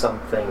into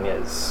something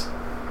as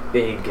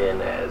big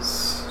and as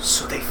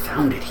So they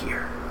found it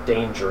here.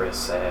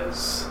 dangerous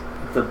as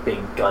the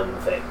big gun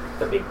thing,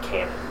 the big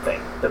cannon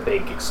thing, the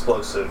big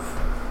explosive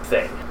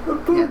thing.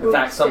 In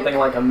fact, something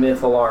like a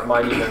mythalar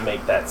might even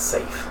make that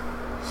safe.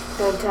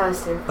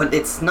 Fantastic. But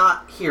it's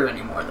not here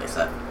anymore, they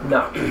said.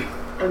 No,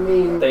 I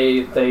mean,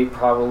 they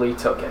probably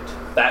took it.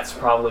 That's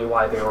probably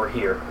why they were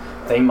here.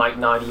 They might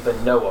not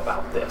even know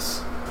about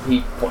this.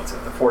 He points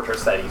at the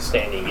fortress that he's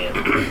standing in,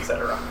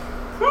 etc.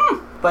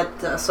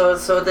 But so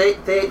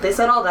they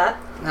said all that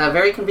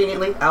very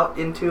conveniently out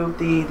into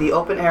the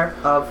open air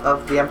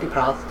of the empty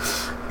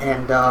palace,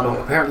 and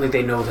Apparently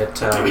they know that,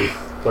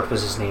 what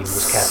was his name,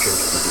 was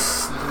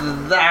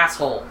captured. the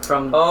asshole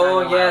from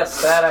Oh Dino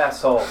yes, that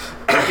asshole.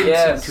 It didn't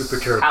Yes. seem too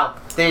perturbed. Island.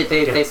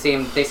 They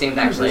seemed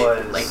actually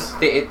Was-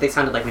 like they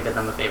sounded like we did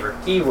them a favor.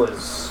 He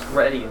was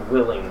ready and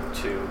willing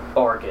to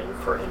bargain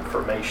for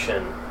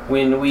information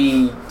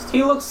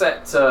He looks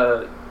at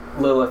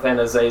Lilith and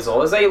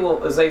Azazel.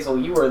 Azazel,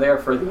 you were there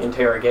for the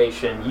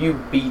interrogation. You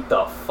beat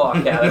the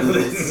fuck out of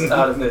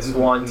this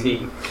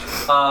Yuan-Ti,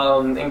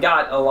 and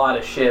got a lot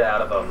of shit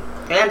out of him.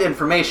 And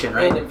information,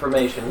 right? And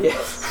information,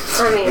 yes.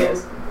 I mean,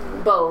 yes.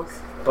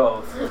 both.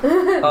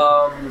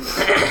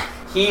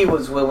 He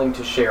was willing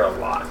to share a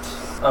lot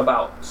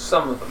about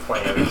some of the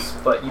plans,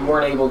 but you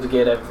weren't able to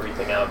get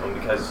everything out of him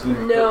because you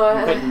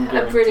couldn't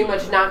I pretty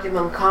guarantee. much knocked him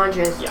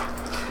unconscious. Yeah.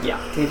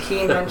 Did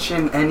he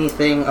mention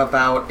anything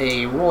about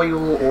a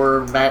royal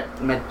or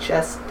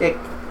majestic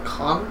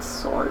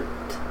consort?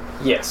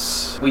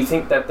 Yes. We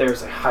think that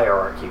there's a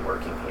hierarchy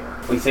working here.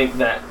 We think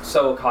that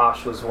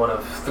Soakash was one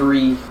of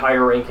 3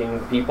 higher-ranking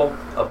people.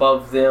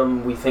 Above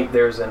them, we think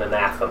there's an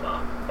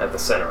anathema at the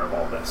center of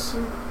all this.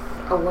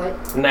 A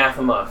what?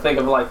 Anathema. Think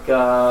of like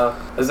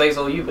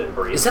Azazel, you've been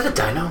breathing. Is that a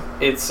dino?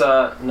 It's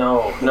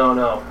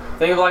no.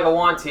 Think of like a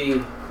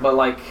Yuan-Ti, but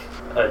like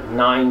a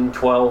 9,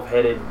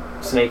 12-headed,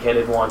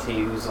 snake-headed Yuan-Ti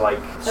who's like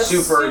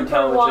super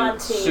intelligent,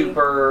 a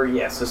super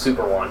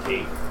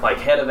Yuan-Ti, like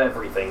head of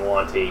everything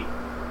Yuan-Ti.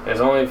 There's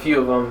only a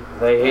few of them.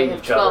 They hate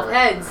each 12 other.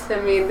 heads.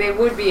 I mean, they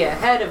would be a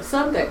head of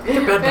something.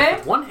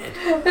 With 1 head.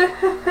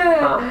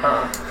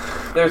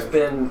 There's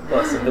been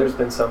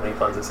so many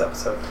puns this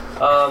episode,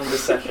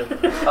 this session.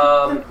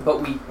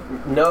 But we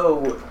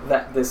know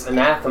that this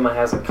anathema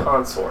has a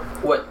consort.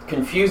 What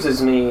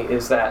confuses me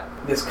is that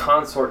this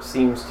consort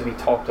seems to be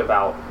talked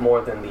about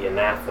more than the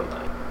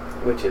anathema,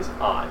 which is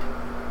odd.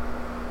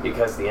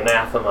 Because the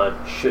anathema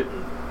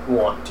shouldn't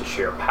want to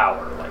share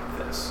power like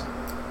this.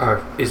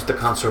 Is the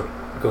consort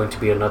going to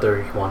be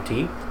another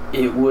Yuan-Ti?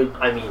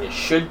 It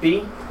should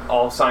be.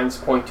 All signs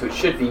point to it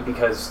should be,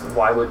 because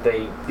why would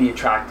they be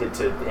attracted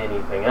to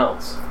anything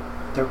else?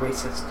 They're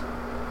racist.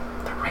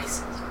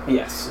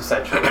 Yes,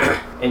 essentially.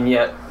 And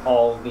yet,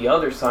 all the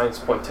other signs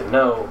point to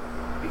no,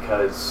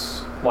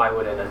 because why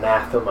would an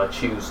anathema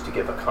choose to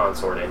give a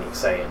consort any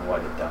say in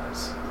what it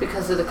does?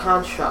 Because of the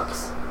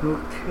constructs.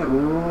 Okay.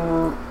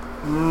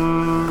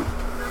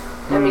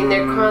 I mean,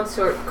 their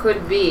consort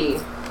could be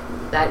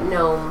that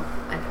gnome.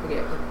 I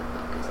forget what the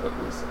fuck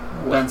his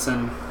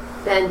name is.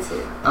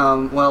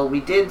 Benson. Well,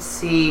 we did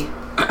see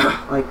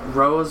like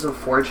rows of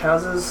forge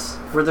houses.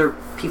 Were there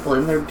people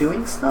in there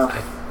doing stuff?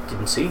 I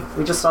didn't see.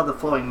 We just saw the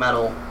flowing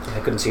metal.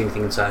 I couldn't see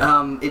anything inside.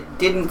 It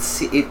didn't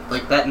see it.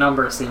 Like that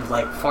number seems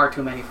like far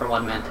too many for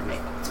one man to make.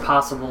 It's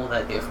possible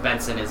that if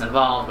Benson is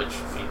involved, which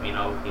he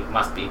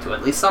must be to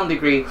at least some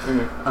degree,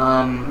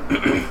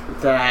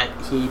 that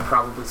he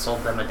probably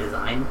sold them a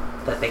design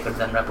that they could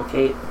then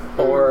replicate.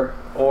 Or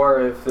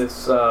if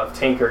this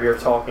tinker you're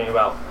talking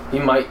about, he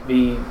might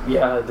be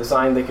a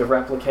design they could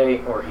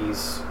replicate, or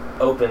he's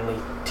openly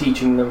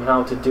teaching them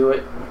how to do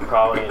it,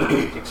 probably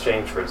in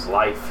exchange for his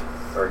life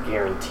or a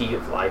guarantee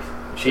of life.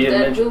 She didn't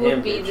mention him. Who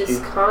would be this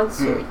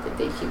consort that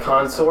they keep?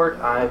 Consort?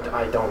 I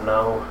don't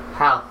know.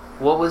 How?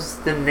 What was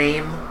the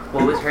name?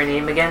 What was her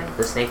name again?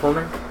 The snake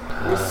woman?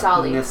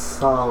 Nisali.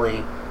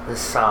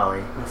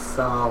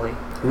 Nisali.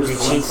 Who's Did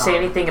she say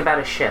anything about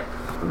a ship?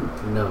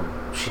 No.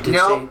 She did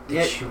say...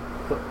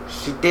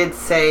 She did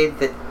say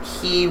that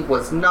he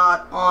was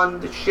not on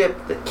the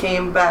ship that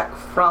came back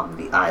from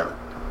the island.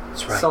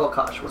 That's right.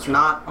 Soakash was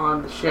not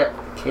on the ship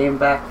that came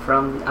back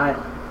from the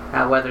island.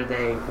 Now, whether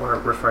they were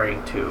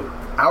referring to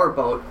our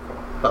boat,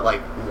 but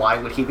like, why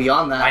would he be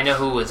on that? I know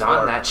who was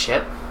on that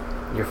ship.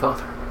 Your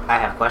father. I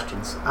have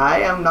questions. I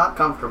am not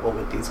comfortable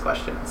with these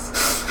questions.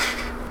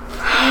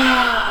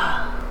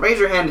 Raise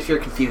your hand if you're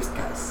confused,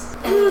 guys.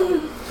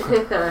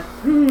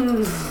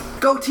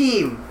 Go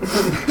team!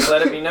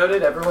 Let it be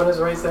noted, everyone has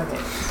raised their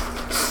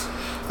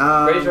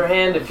hands. Raise your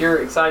hand if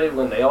you're excited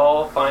when they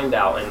all find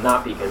out and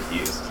not be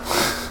confused.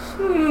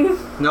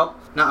 Nope.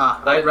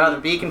 Nuh-uh. I'd rather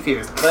be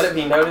confused. Let it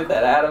be noted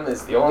that Adam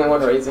is the only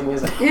one raising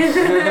his hand.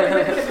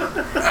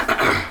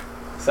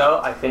 So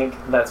I think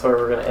that's where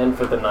we're going to end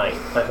for the night.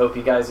 I hope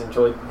you guys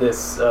enjoyed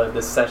this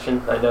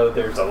session. I know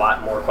there's a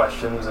lot more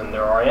questions and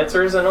there are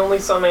answers, and only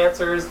some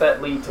answers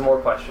that lead to more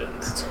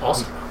questions. It's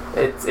awesome.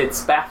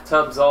 It's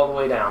bathtubs all the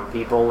way down,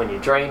 people. When you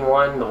drain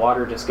one, the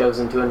water just goes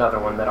into another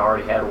one that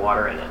already had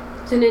water in it.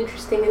 It's an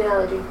interesting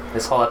analogy.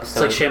 This whole It's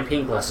episode. like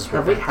champagne glasses.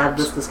 Have we had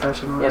this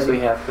discussion already? Yes, we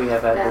have. We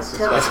have had this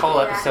Bathtub. discussion. This whole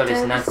episode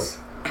is nuts.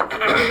 It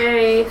was a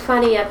very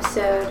funny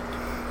episode,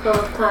 full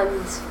of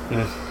puns.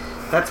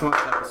 That's most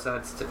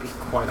episodes, to be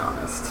quite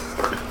honest.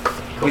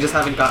 We just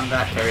haven't gotten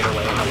that carried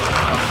away in a little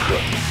while.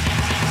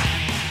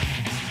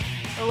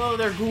 Hello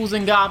there, ghouls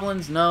and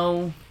goblins.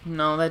 No,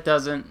 that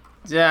doesn't.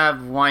 Yeah,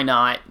 why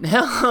not?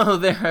 Hello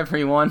there,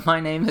 everyone. My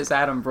name is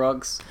Adam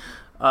Brooks.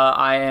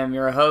 I am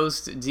your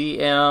host,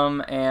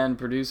 DM, and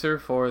producer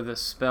for the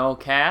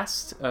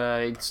Spellcast.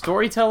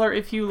 Storyteller,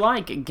 if you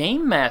like.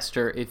 Game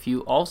Master, if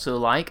you also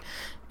like.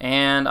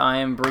 and I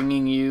am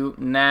bringing you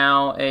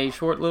now a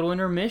short little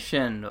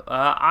intermission.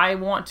 I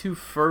want to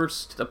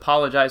first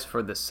apologize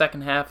for the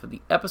second half of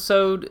the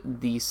episode,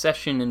 the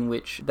session in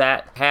which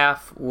that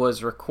half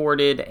was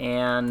recorded,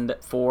 and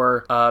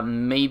for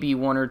maybe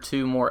one or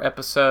two more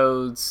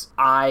episodes,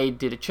 I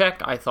did a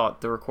check. I thought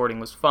the recording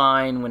was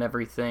fine. When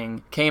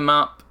everything came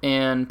up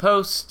in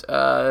post,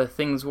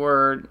 things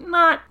were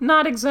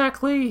not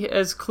exactly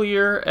as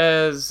clear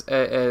as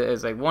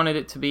I wanted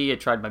it to be. I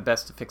tried my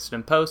best to fix it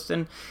in post,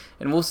 and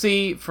we'll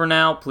see. For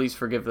now, please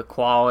forgive the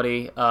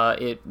quality.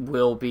 It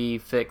will be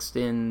fixed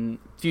in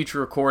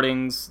future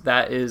recordings.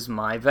 That is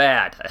my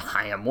bad.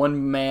 I am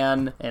one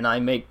man and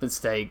I make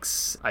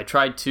mistakes. I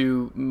tried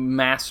to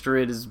master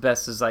it as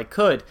best as I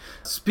could.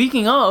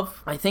 Speaking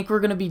of, I think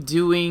we're going to be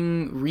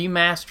doing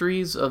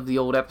remasteries of the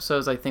old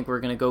episodes. I think we're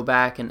going to go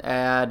back and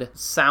add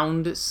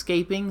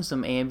soundscaping,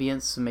 some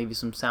ambience, maybe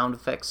some sound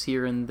effects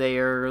here and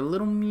there, a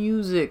little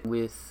music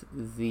with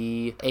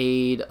the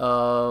aid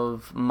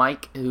of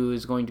Mike, who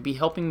is going to be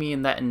helping me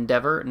in that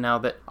endeavor now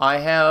that I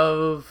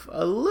have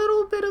a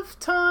little bit of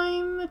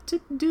time to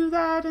do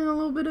that and a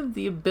little bit of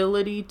the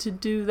ability to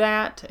do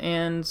that.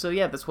 And so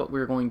yeah, that's what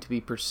we're going to be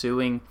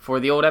pursuing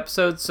for the old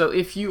episodes. So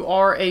if you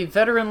are a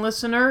veteran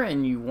listener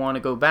and you want to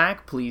go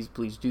back, please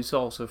do so.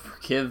 Also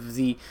forgive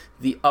the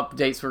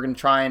updates. We're going to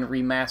try and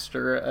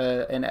remaster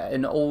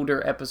an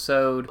older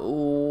episode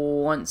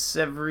once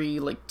every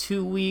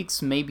 2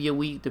 weeks, maybe a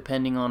week,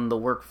 depending on the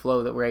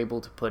workflow that we're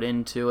able to put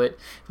into it.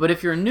 But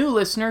if you're a new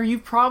listener,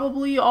 you've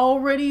probably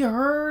already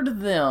heard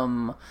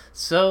them.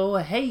 So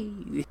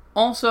hey.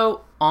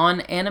 Also,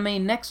 on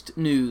Anime Next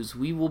news,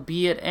 we will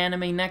be at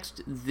Anime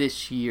Next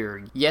this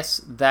year.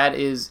 Yes, that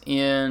is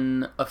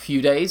in a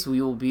few days.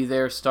 We will be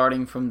there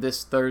starting from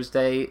this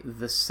Thursday,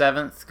 the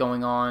 7th,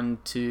 going on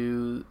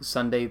to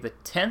Sunday, the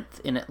 10th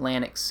in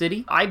Atlantic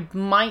City. I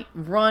might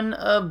run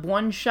a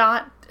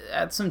one-shot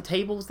at some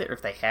tables there,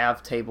 if they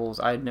have tables.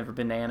 I've never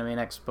been to Anime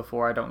Next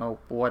before. I don't know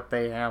what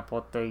they have,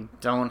 what they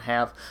don't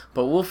have,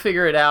 but we'll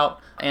figure it out.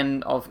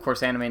 And of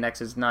course, Anime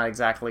Next is not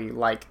exactly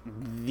like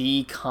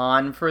the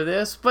con for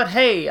this, but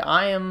hey,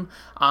 I am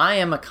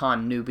a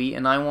con newbie,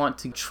 and I want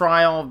to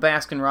try all of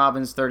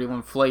Baskin-Robbins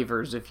 31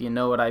 flavors, if you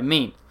know what I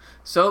mean.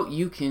 So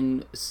you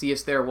can see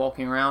us there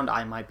walking around.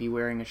 I might be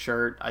wearing a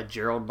shirt.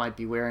 Gerald might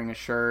be wearing a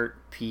shirt.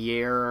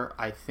 Pierre,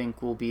 I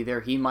think, will be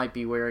there. He might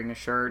be wearing a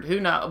shirt. Who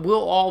knows?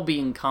 We'll all be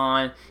in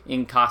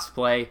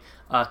cosplay.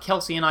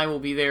 Kelsey and I will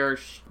be there.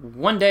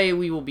 One day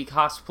we will be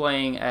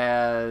cosplaying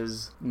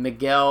as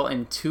Miguel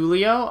and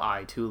Tulio.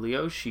 I,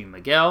 Tulio, she,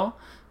 Miguel.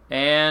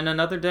 And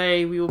another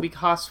day we will be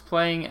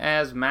cosplaying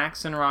as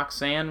Max and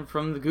Roxanne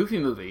from the Goofy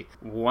Movie,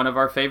 one of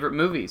our favorite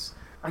movies.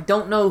 I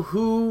don't know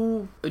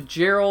who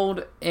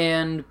Gerald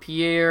and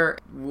Pierre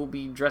will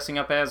be dressing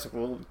up as.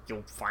 Well,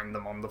 you'll find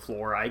them on the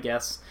floor, I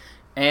guess.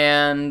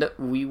 And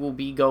we will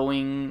be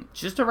going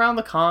just around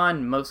the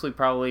con, mostly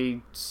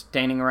probably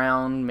standing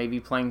around, maybe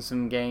playing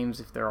some games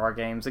if there are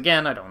games.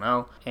 Again, I don't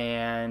know.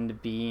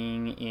 And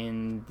being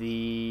in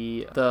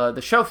the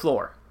show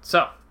floor.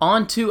 So,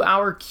 on to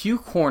our Q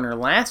Corner.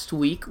 Last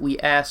week, we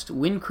asked,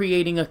 when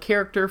creating a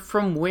character,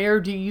 from where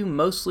do you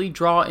mostly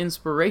draw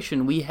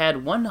inspiration? We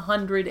had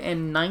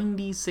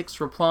 196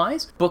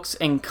 replies. Books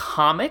and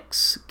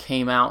comics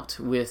came out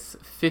with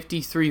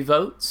 53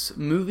 votes.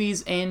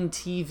 Movies and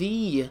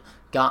TV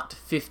got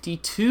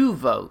 52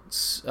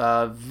 votes.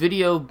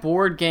 Video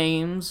board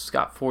games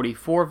got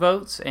 44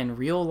 votes, and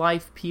real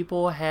life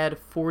people had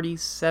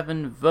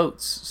 47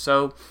 votes.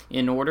 So,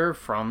 in order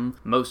from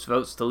most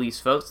votes to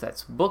least votes,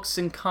 that's books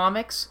and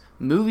comics,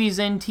 movies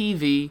and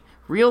TV,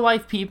 real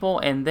life people,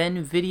 and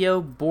then video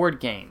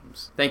board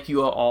games. Thank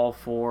you all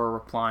for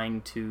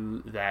replying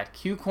to that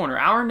Q Corner.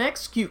 Our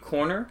next Q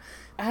Corner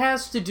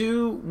has to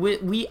do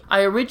with,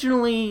 I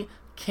originally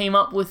came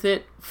up with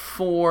it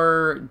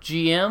for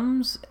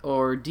GMs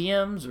or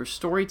DMs or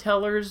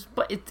storytellers,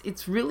 but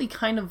it's really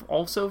kind of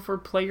also for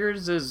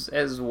players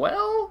as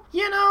well,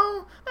 you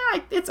know?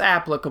 It's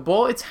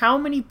applicable. It's how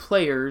many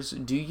players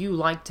do you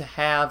like to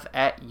have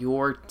at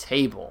your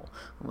table?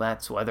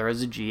 That's whether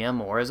as a GM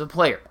or as a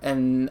player.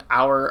 And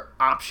our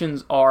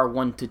options are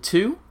 1 to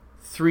 2,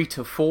 3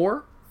 to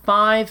 4,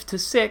 5 to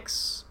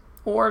 6,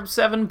 or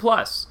 7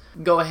 plus.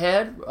 Go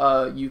ahead.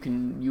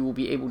 You will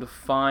be able to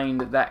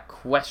find that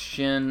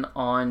question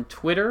on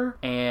Twitter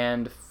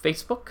and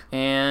Facebook,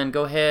 and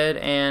go ahead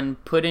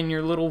and put in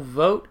your little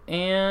vote,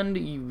 and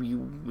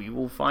we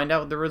will find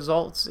out the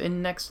results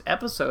in next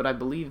episode. I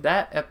believe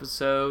that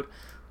episode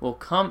will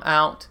come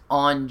out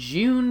on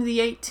June the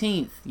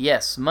 18th.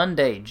 Yes,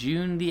 Monday,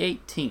 June the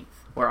 18th.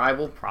 Where I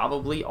will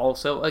probably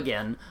also,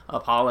 again,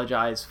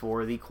 apologize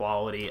for the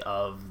quality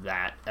of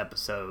that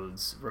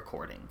episode's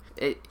recording.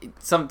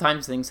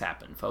 Sometimes things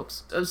happen,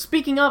 folks.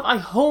 Speaking of, I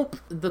hope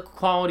the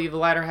quality of the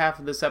latter half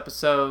of this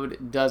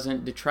episode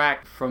doesn't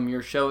detract from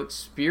your show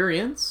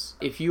experience.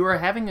 If you are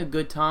having a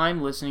good time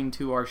listening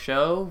to our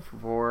show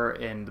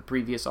in the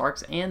previous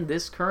arcs and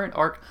this current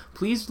arc,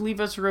 please leave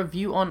us a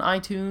review on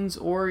iTunes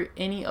or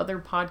any other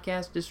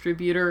podcast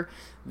distributor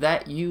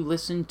that you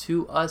listen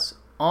to us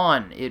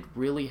on. It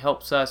really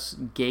helps us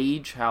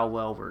gauge how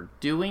well we're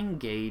doing,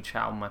 gauge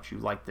how much you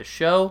like the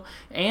show,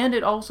 and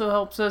it also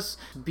helps us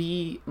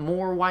be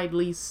more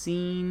widely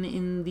seen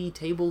in the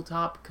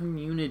tabletop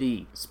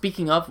community.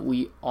 Speaking of,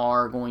 we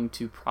are going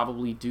to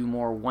probably do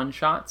more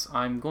one-shots.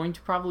 I'm going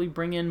to probably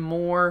bring in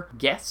more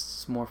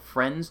guests, more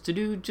friends to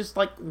do just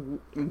like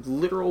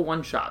literal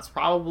one-shots,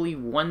 probably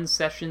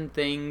one-session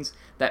things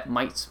that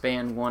might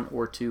span 1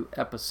 or 2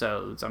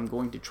 episodes. I'm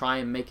going to try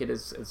and make it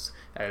as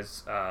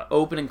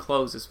open and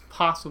close as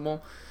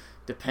possible,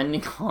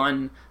 depending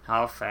on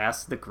how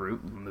fast the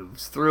group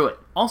moves through it.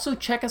 Also,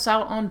 check us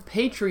out on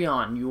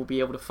Patreon. You will be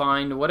able to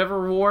find whatever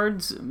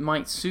rewards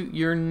might suit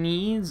your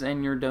needs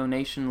and your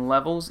donation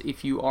levels.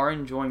 If you are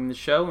enjoying the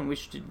show and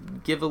wish to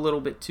give a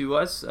little bit to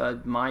us,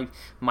 my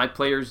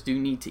players do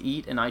need to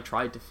eat, and I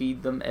try to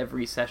feed them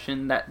every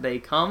session that they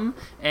come,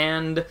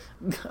 and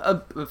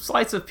a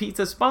slice of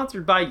pizza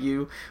sponsored by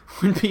you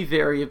would be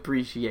very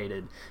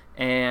appreciated.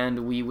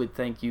 And we would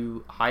thank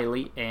you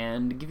highly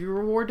and give you a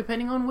reward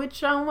depending on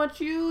how much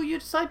you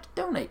decide to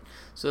donate.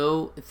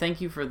 So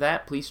thank you for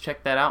that. Please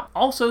check that out.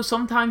 Also,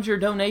 sometimes your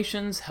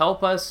donations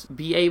help us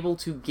be able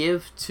to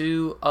give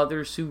to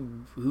others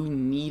who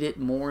need it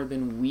more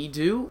than we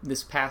do.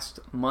 This past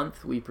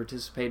month, we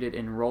participated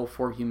in Roll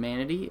for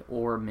Humanity,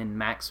 or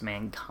Min-Max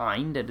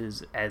Mankind,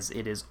 as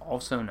it is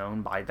also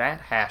known by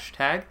that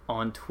hashtag.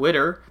 On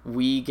Twitter,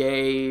 we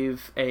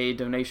gave a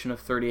donation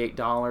of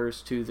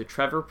 $38 to the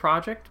Trevor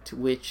Project,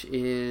 which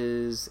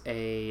is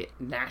a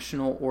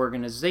national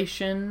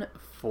organization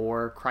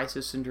for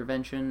crisis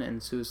intervention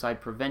and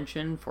suicide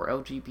prevention for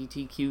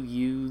LGBTQ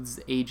youths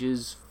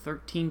ages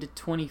 13 to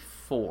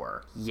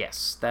 24.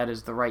 Yes, that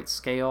is the right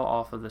scale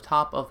off of the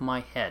top of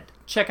my head.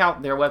 Check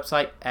out their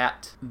website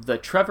at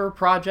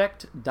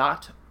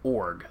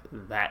thetrevorproject.org.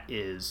 That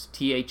is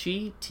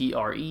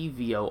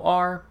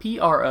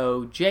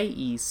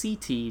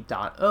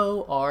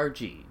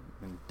thetrevorproject.org.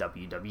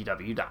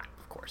 www.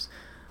 of course.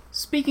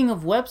 Speaking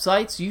of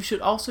websites, you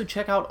should also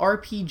check out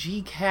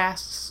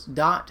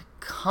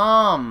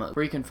rpgcasts.com,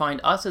 where you can find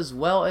us as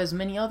well as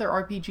many other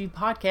RPG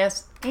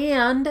podcasts,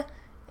 and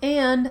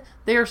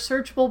they are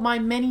searchable by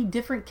many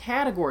different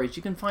categories.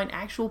 You can find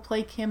actual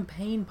play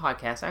campaign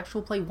podcasts,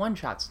 actual play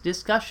one-shots,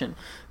 discussion,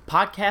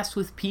 podcasts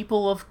with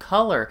people of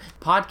color,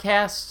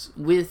 podcasts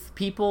with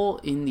people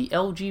in the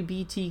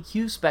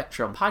LGBTQ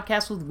spectrum,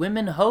 podcasts with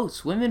women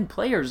hosts, women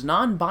players,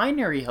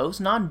 non-binary hosts,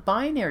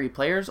 non-binary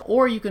players,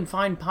 or you can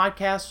find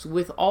podcasts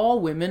with all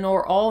women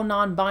or all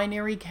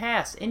non-binary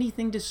casts.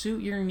 Anything to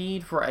suit your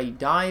need for a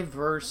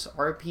diverse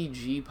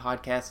RPG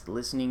podcast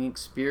listening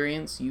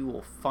experience, you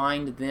will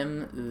find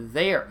them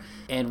there.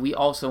 And we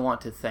also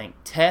want to thank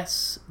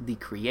Tess, the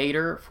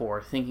creator,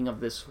 for thinking of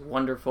this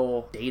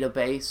wonderful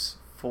database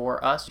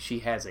for us. She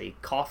has a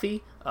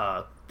Ko-fi,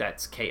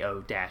 that's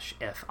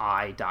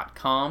ko-fi.com,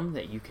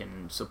 that you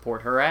can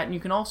support her at, and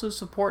you can also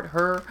support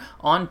her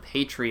on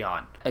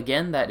Patreon.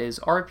 Again, that is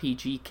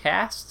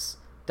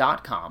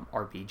rpgcasts.com,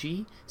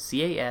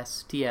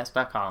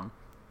 rpgcasts.com,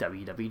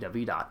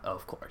 www.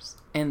 of course.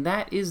 And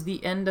that is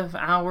the end of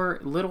our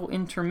little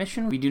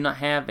intermission. We do not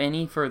have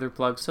any further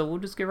plugs, so we'll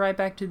just get right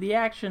back to the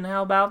action.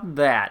 How about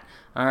that?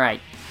 Alright,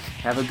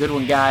 have a good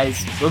one,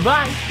 guys.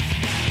 Bye-bye!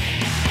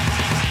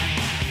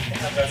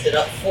 Us it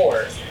up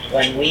for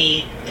when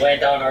we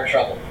went on our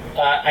trouble.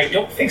 I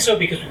don't think so,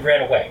 because we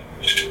ran away.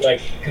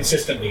 Like,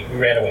 consistently, we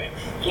ran away.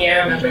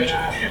 Yeah.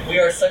 We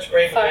are such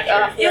brave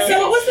adventurers. Yeah, so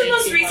what was the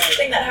most recent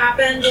thing that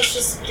happened? Let's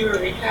just do a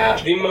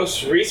recap. The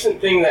most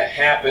recent thing that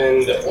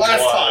happened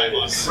last time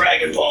on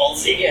Dragon Ball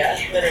Z. Yeah,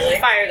 literally.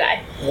 Fire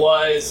Guy.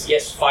 Was,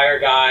 yes, Fire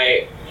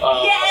Guy.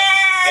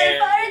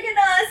 Fire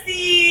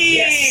Ganassi!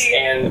 Yes,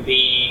 and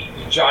the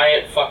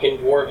giant fucking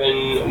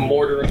dwarven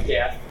mortar of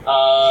death.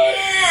 And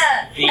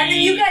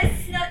then you guys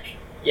snuck.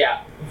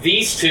 Yeah,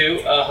 these two,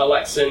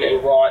 Helexin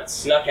and Ront,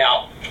 snuck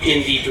out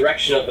in the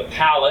direction of the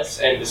palace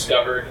and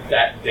discovered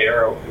that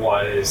there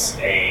was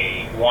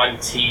a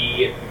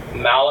Wanti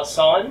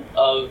Malison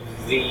of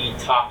the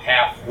top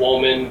half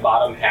woman,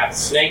 bottom half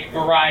snake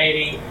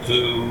variety,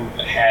 who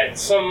had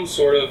some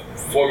sort of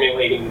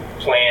formulating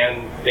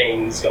plan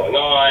things going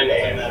on.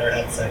 Doesn't matter,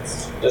 had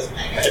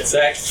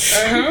sex.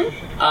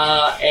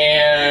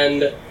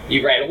 And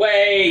you ran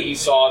away, you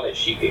saw that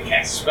she could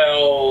cast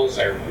spells,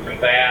 I remember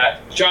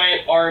that.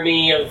 Giant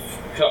army of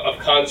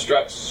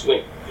constructs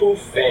went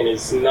poof and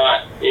is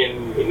not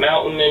in the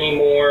mountain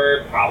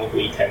anymore,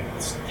 probably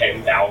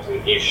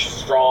 10,000-ish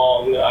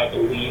strong, I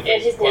believe.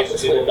 And his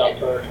close to the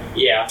number.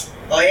 Yeah.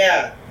 Oh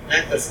yeah,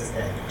 Necklace is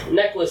dead.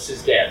 Necklace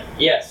is dead,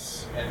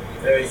 yes. And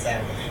very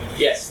sad.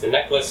 Yes, the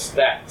necklace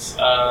that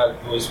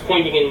was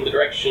pointing in the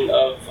direction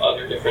of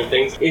other different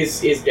things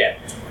is dead.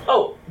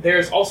 Oh,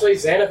 there's also a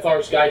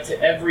Xanathar's Guide to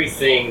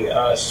Everything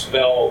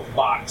spell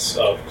box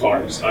of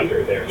cards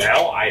under there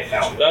now. I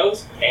found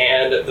those,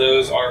 and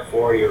those are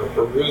for your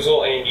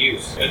perusal and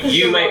use.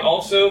 You may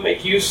also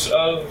make use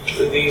of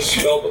these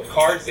spellbook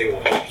cards. They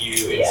will help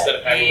you instead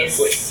of having to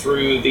flip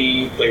through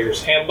the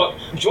player's handbook.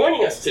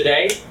 Joining us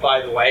today,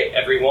 by the way,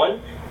 everyone,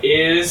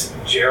 is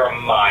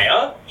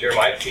Jeremiah.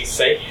 Jeremiah, please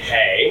say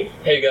hey.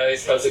 Hey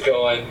guys, how's it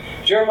going?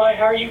 Jeremiah,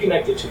 how are you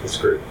connected to this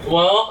group?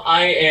 Well,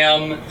 I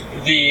am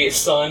the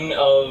son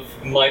of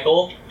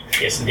Michael.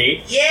 Yes,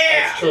 indeed. Yeah!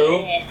 That's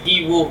true.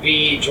 He will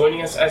be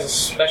joining us as a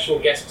special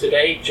guest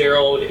today.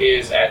 Gerald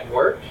is at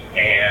work,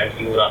 and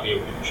he will not be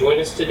able to join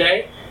us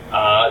today.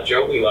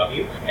 Gerald, we love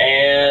you.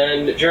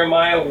 And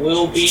Jeremiah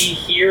will be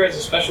here as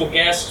a special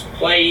guest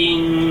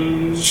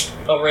playing...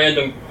 a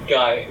random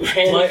guy.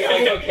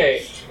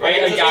 Okay.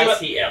 Random guy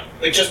TM.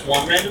 Like just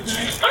one random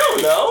guy? I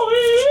don't know.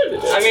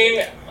 I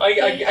mean,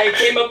 I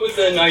came up with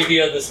an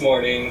idea this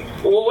morning.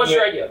 Well, what's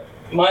your idea?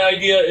 My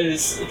idea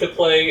is to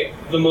play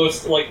the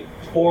most,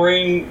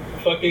 boring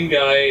fucking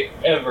guy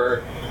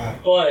ever,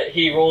 but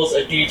he rolls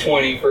a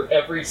d20 for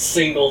every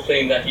single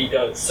thing that he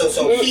does. So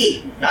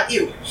he, not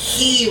you,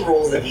 he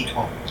rolls a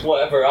d20.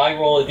 Whatever, I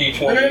roll a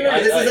d20. No,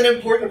 this is an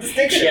important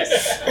distinction.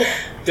 Yes.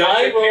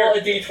 I roll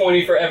a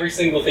d20 for every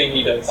single thing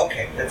he does.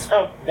 Okay, that's...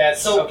 That's...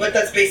 So, okay. but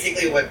that's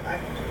basically what...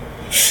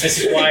 This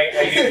is why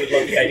I would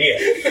love the idea.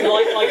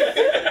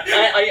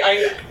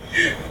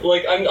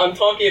 I'm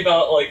talking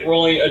about,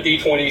 rolling a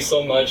d20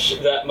 so much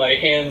that my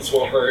hands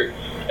will hurt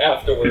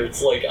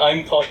afterwards.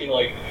 I'm talking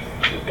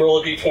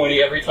roll a d20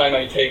 every time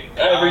I take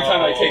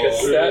a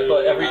step,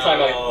 but every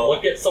time I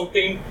look at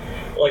something,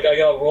 I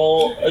gotta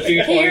roll a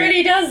d20. He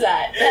already does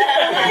that.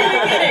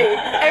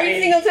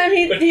 Every single time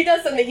he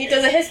does something, he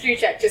does a history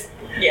check.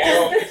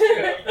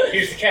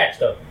 Here's the catch,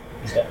 though.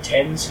 He's got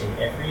 10s in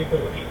every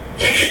ability.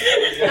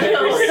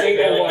 Every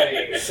single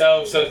one.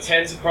 So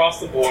 10s across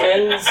the board.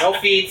 10s. No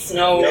feats,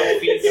 no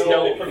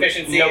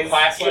proficiencies, no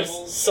class Just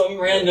levels. some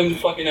random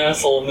fucking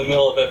asshole in the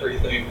middle of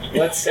everything.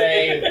 Let's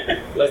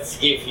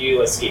give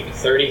you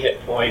 30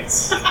 hit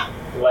points.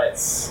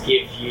 Let's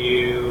give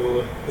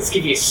you a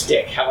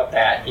stick. How about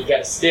that? You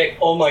got a stick.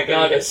 Oh my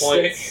god, a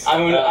stick! I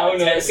don't know.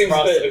 It seems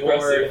a bit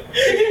aggressive.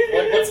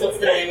 What's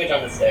the damage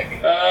on the stick?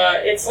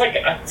 It's like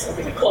a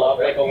club,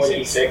 like a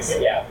 1d6.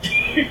 Yeah.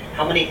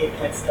 How many hit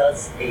points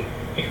does a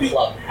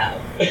club have?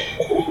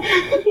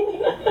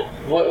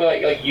 What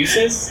like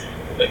uses?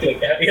 How many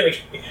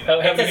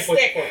points for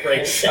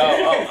breaks? I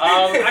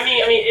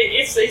mean,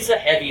 it's a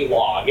heavy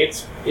log.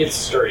 It's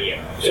sturdy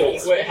enough.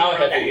 Wait, how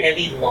heavy? A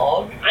heavy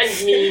log? I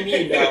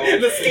mean,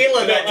 the scale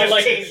of that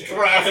just changed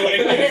drastically.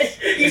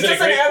 He's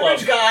just an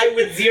average guy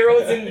with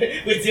zeros and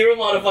with zero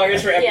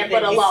modifiers for everything. Yeah,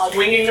 but a log.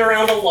 Swinging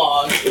around a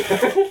log.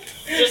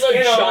 Just a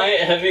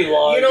giant heavy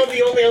log.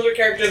 The only other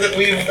character that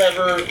we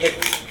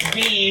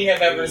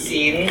have ever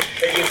seen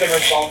that you've been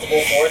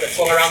responsible for that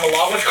swung around the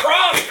log was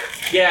Kronk!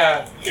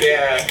 Yeah.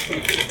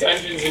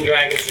 Dungeons and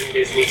Dragons and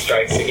Disney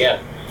strikes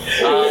again.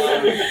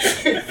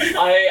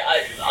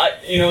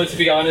 To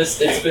be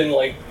honest, it's been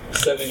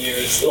 7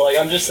 years.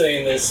 I'm just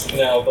saying this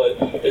now, but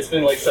it's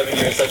been 7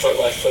 years since I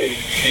last played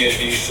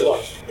D&D,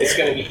 so... It's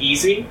going to be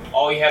easy.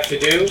 All you have to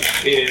do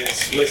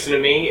is listen to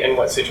me and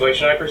what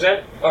situation I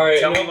present.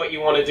 Alright. Tell me what you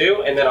want to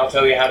do, and then I'll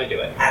tell you how to do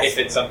it. If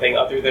it's something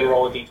other than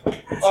roll a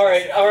d20.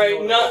 Alright,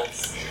 not...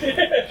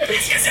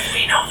 Because if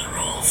we know the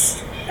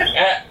rules.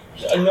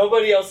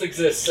 Nobody else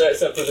exists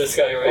except for this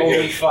guy right here.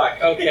 Holy fuck,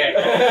 okay.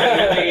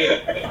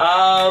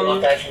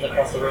 Guys from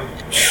across the room.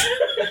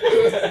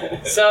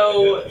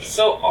 So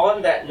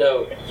on that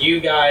note, you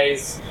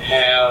guys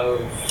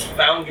have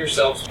found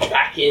yourselves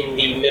back in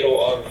the middle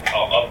of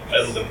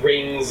the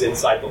rings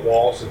inside the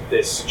walls of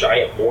this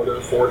giant border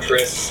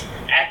fortress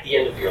at the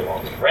end of your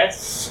long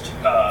rest,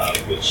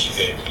 which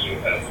you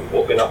have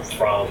woken up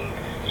from.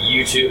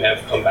 You two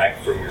have come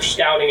back from your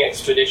scouting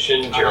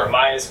expedition.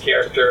 Jeremiah's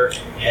character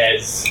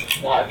has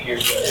not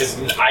appeared yet.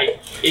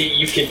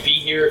 You can be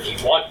here if you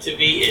want to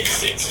be.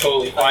 It's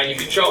totally fine. You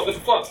can show up with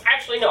the flux.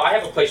 Actually, no. I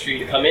have a place for you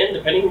to come in,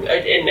 depending,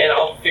 and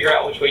I'll figure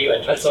out which way you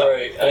enter. That's all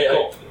right.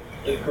 Cool.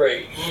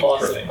 Great,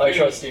 awesome. Perfect. I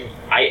trust you.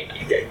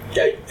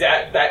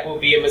 That will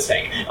be a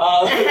mistake.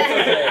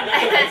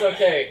 It's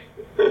okay.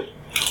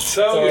 So it's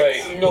all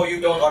right. No, you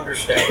don't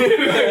understand.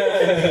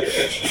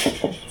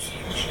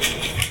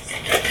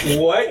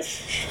 What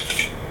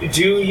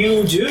do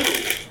you do?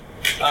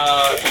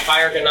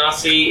 Fire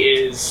Ganassi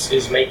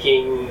is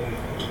making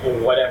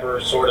whatever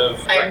sort of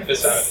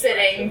breakfast out of it. I'm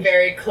sitting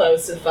very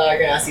close with Fire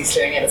Ganassi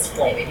staring at his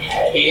flaming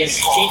head. He's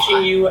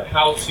teaching you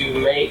how to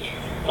make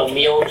a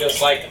meal just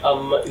like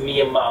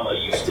me and Mama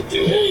used to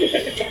do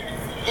it.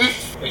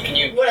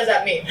 What does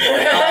that mean?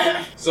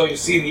 So you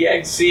see the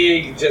eggs here,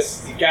 you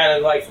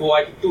gotta I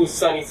can do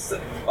Sunny.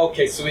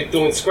 Okay, so we're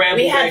doing scrambled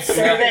We have eggs.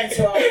 servants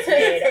who always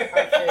made our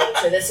food,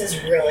 so this is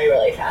really,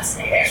 really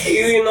fascinating.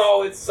 It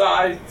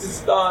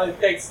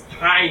takes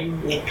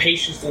time, and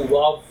patience, and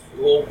love,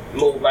 a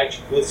little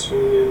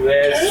nitroglycerin in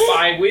there. It's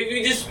fine.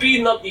 We just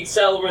speeding up the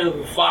accelerant of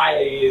the fire.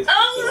 It's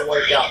gonna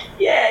work out.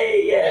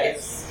 Yeah.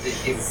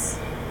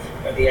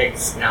 Are the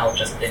eggs now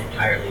just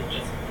entirely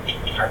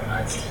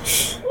carbonized?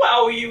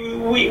 Well, we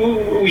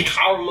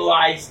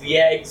caramelized the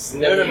eggs.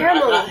 And No,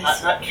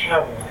 not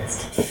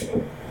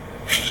caramelized.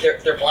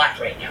 They're black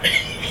right now.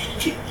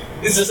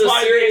 This is a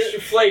serious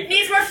flavor.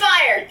 Needs more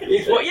fire.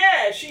 Well,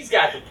 yeah, she's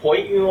got the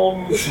point. You know,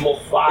 more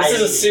fire. This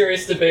is a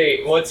serious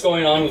debate. What's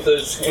going on with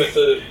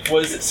the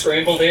what is it?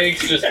 Scrambled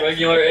eggs? Just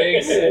regular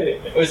eggs?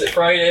 Or is it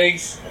fried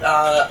eggs?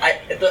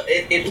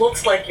 It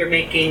looks like you're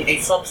making a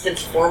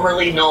substance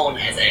formerly known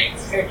as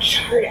eggs. Or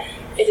charred egg.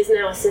 It is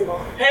now a symbol.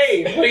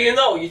 Hey, what do you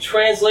know? You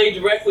translate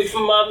directly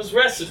from Mama's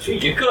recipe.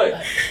 You're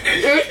good.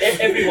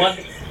 Everyone,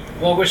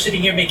 while we're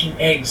sitting here making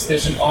eggs,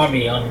 there's an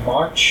army on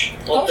march.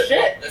 Well,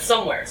 shit!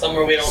 Somewhere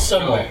we don't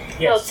Somewhere, know.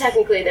 yes. Well,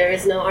 technically, there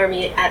is no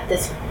army at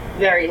this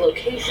very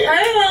location.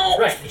 I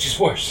know. Right, which is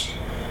worse.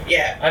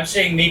 Yeah. I'm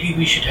saying maybe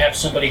we should have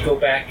somebody go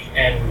back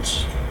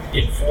and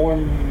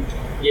inform.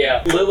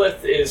 Yeah,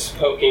 Lilith is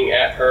poking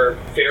at her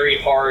very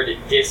hard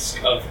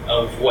disc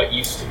of what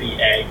used to be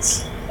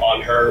eggs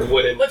on her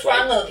wooden. What's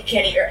wrong, Lilith? You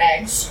can't eat your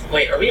eggs.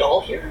 Wait, are we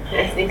all here?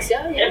 I think so,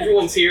 yeah.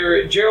 Everyone's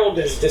here. Gerald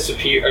has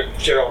disappeared.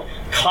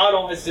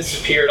 Connell has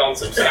disappeared on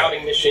some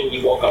scouting mission.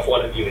 He woke up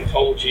one of you and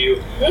told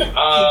you. He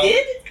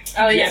did?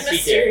 Oh, yes,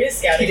 he's he did. mysterious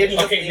scouting. He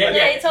didn't Okay, just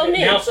Yeah, he told me.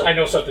 Now I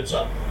know something's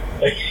up.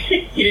 Like,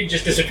 he didn't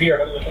just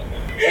disappear.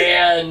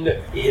 And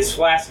his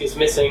flask is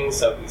missing,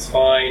 so he's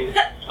fine.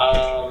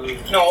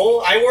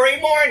 No, I worry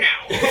more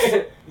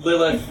now.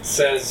 Lilith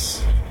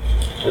says,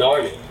 an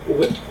army.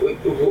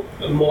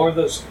 More of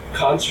those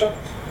construct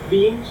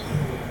beings?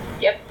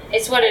 Yep,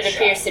 it's what it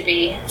appears to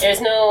be. There's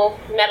no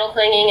metal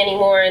clanging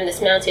anymore in this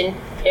mountain.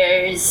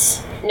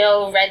 There's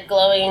no red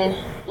glowing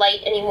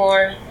light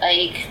anymore.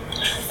 Like,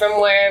 from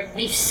where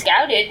we've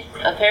scouted,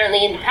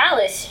 apparently in the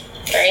palace,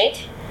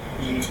 right?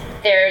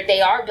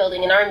 They are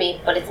building an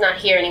army, but it's not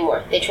here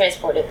anymore. They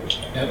transported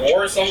them.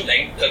 Or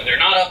something, because they're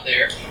not up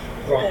there.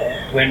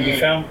 When we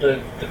found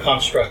the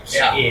constructs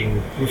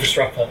in Rufus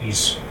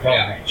Rockpuppy's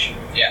ranch,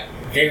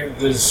 there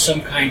was some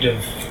kind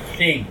of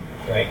thing,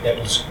 right, that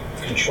was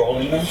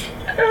controlling them?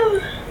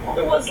 Well,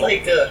 there was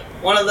like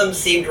one of them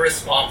seemed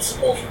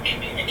responsible for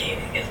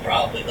communicating is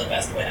probably the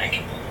best way I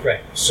can put it.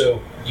 Right,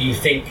 so do you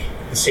think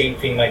the same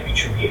thing might be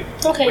true here?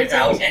 Okay.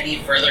 Without any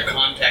further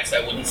context,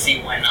 I wouldn't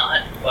see why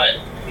not, but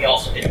we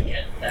also didn't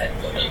get that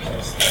good of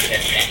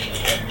any of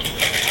them.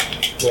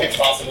 It's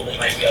possible they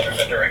might be under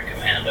the direct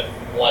command of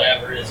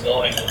whatever is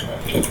going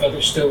on. Well,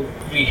 there's still,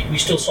 we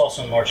still saw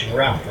some marching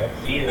around, right?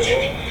 Few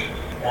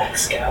Black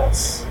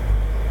Scouts.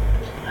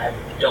 I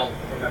don't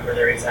remember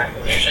their exact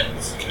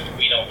positions.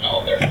 We don't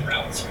know their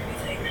routes or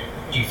anything.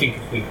 Do you think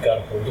if we got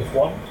a hold of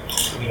one,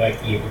 we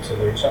might be able to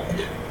learn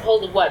something?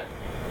 Hold of what?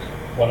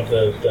 One of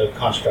the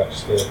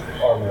constructs, the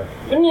armor.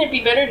 Wouldn't it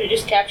be better to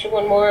just capture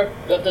one more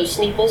of those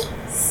Sneeples?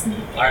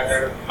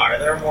 Are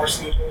there more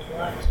Sneeples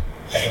left?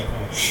 I don't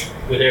know.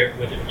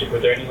 Were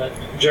there any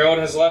left? Gerald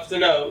has left a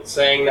note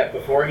saying that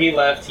before he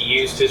left, he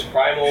used his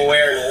primal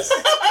awareness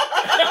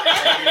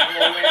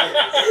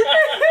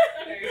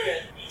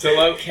to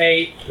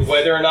locate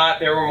whether or not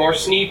there were more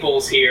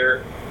Sneeples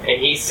here,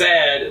 and he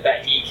said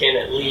that he can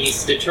at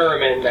least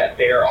determine that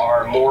there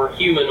are more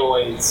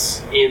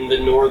humanoids in the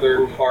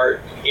northern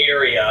part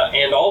area,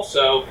 and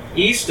also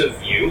east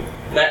of you,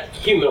 that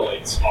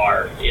humanoids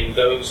are in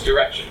those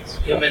directions.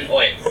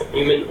 Humanoids.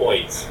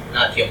 Humanoids.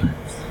 Not humans.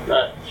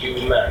 Not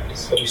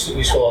humans. But we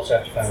still also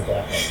have to find the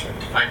Black Ones,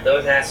 right? Find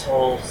those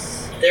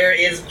assholes. There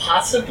is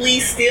possibly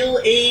still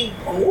a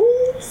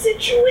ghoul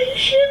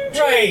situation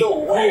to the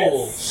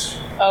west.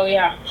 Oh,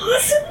 yeah.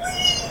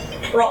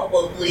 Possibly.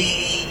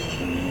 Probably.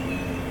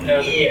 No,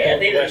 the people in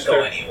they the didn't west go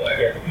are, anywhere.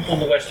 Yeah, the people in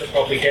the west are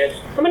probably dead.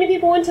 How many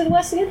people went to the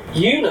west again?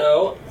 You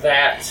know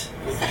that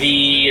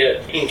the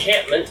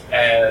encampment,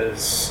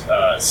 as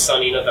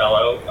Sonny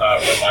Novello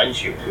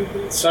reminds you,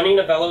 Sonny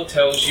Novello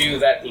tells you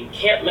that the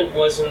encampment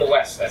was in the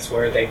west. That's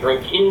where they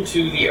broke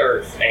into the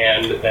earth,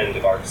 and then the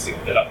guards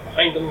sealed it up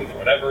behind them, or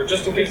whatever,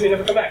 just in case they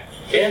never come back.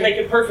 And they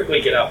could perfectly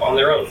get up on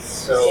their own,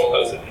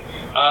 supposedly.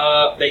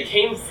 They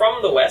came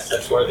from the west.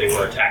 That's where they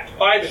were attacked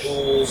by the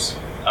ghouls.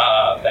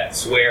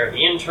 That's where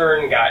the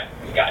intern got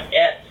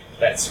et.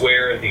 That's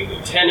where the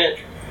lieutenant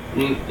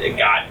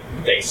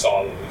they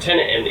saw the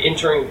lieutenant and the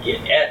intern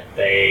get et.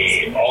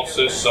 They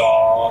also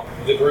saw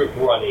the group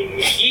running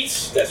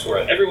east. That's where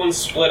everyone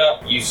split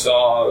up. You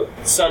saw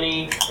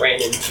Sonny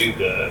ran into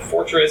the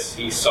fortress.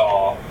 He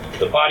saw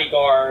the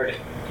bodyguard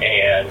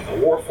and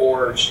the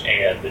Warforged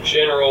and the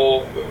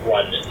general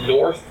run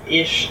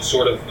north-ish,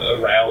 sort of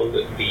around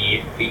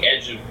the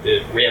edge of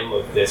the rim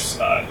of this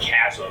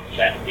chasm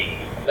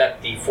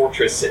that the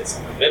fortress sits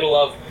in the middle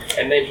of.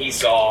 And then he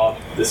saw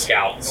the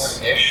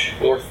scouts.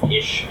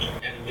 North-ish.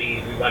 And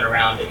we went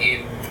around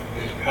in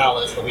the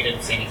palace, but we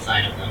didn't see any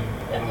sign of them.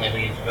 And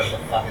maybe whoever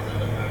the fuck is in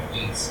the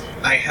northeast.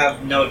 I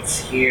have notes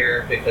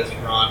here because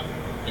Ron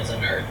is a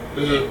nerd.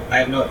 I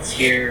have notes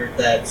here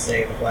that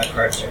say the Black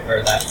Hearts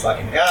are that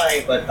fucking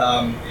guy, but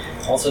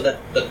also that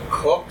the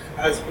cook,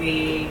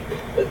 the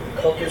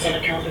cook is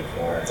unaccounted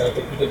for.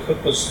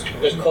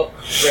 The cook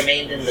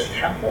remained in the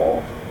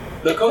temple.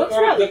 The cook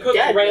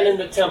ran in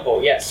the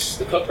temple, yes.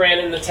 The cook ran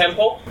in the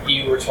temple.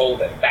 You were told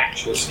that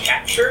Batch was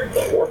captured, the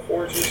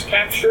Warforged was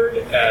captured,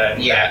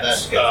 and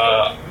that's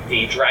the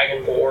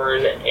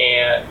Dragonborn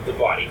and the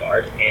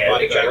bodyguard,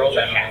 and the general,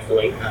 the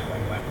halfling.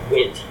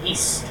 went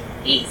east.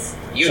 East.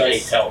 Sonny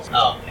tells me.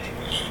 Oh, okay.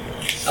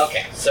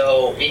 Okay,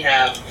 so we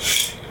have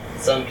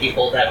some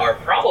people that are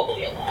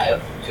probably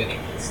alive to the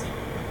east.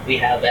 We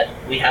have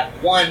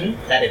one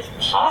that is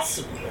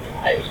possibly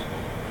alive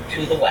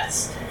to the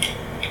west.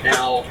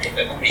 Now, if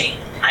it were me,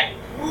 I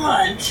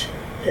want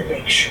to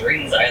make sure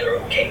he's either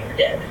okay or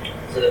dead,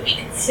 so that we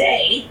can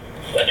say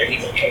whether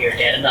he's okay or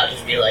dead, and not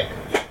just be like,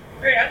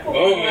 "Alright, I'm cool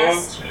with the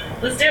west.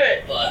 Let's do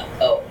it." But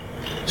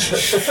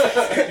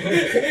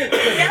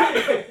Yeah,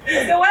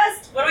 let's go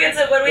west. What do we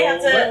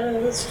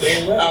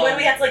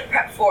have to like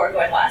prep for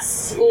going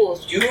west?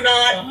 Schools. do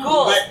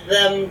not let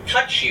them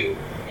touch you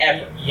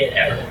ever.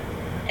 Ever?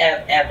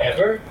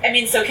 Ever. I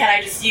mean, so can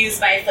I just use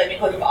my flaming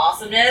cloak of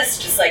awesomeness,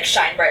 just like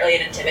shine brightly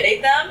and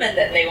intimidate them, and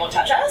then they won't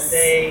touch us?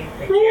 They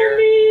care.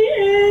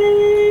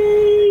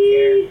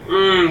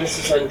 This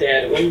is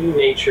undead. It wouldn't be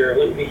nature. It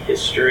wouldn't be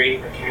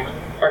history.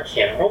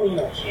 Arcana. Roll me an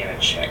Arcana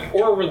check.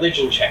 Or a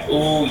religion check.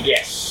 Ooh,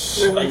 yes.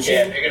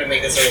 Undead. You're gonna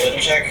make this a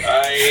religion check?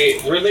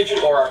 Religion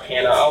or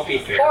Arcana. I'll be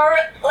fair. Or,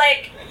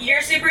 like,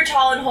 you're super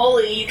tall and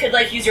holy, you could,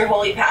 like, use your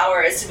holy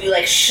powers to be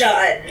like,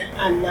 shun.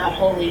 I'm not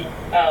holy.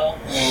 Oh.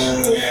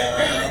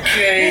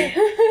 Okay.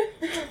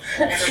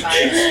 Never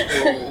mind.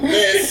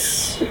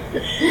 This.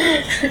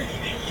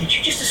 Did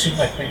you just assume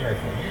I played her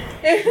for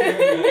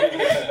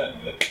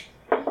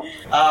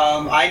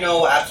I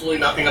know absolutely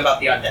nothing about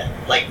the undead.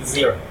 Like,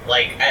 zero.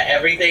 Like,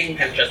 everything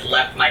has just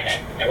left my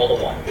head. I rolled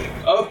a 1.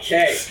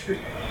 Okay.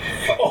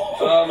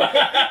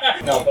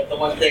 No, but the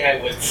one thing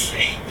I would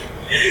say...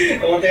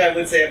 The one thing I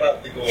would say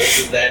about the ghouls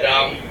is that,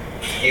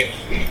 if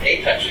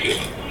they touch you,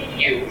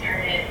 you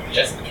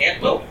just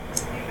can't move.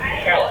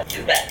 Paralyzed.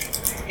 It's bad.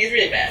 It's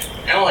really bad.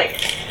 I don't like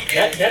it.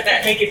 That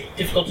would make it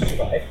difficult to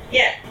survive.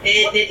 Yeah.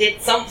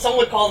 Some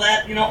would call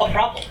that, a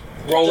problem.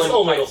 Roland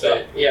pipes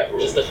up. Yeah,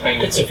 Just a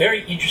tiny It's a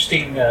very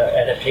interesting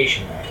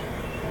adaptation.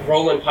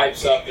 Roland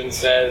pipes up and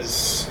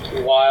says,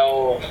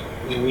 while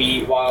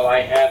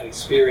I have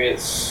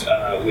experience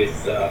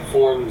with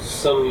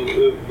some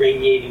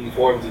radiating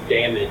forms of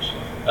damage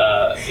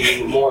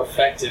being more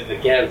effective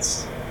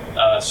against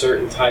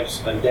certain types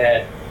of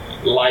undead,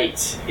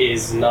 light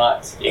is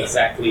not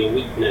exactly a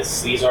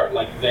weakness. These aren't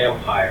like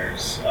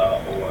vampires, or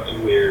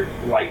where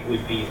light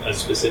would be a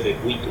specific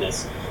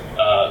weakness.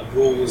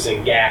 Ghouls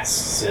and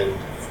ghasts and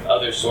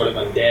other sort of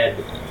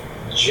undead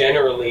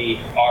generally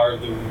are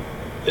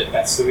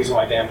that's the reason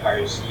why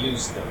vampires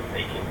use them.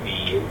 They can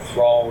be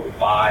enthralled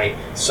by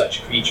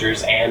such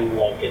creatures and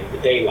walk in the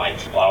daylight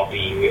while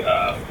being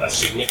a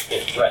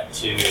significant threat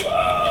to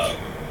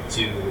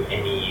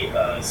any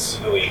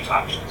civilian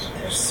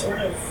populace.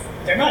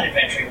 They're not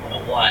adventuring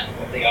 101,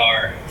 but they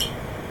are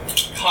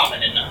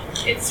common enough.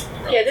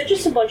 Yeah, they're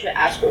just a bunch of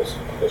assholes.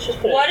 Let's just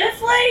put it. What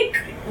if,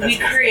 like, we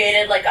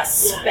created, like, a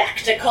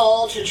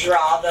spectacle to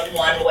draw them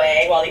one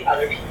way while the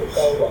other people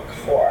go look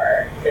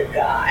for the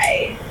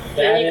guy?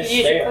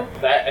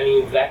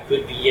 That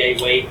could be a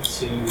way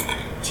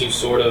to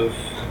sort of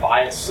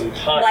buy us some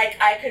time. Like,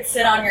 I could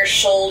sit on your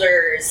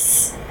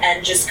shoulders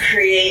and just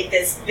create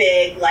this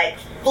big, like,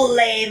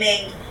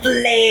 flaming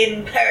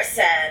flame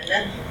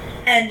person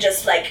and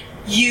just, like,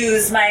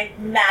 use my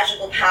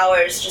magical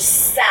powers,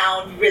 just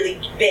sound really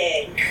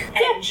big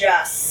and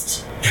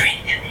just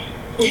bring them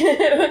in.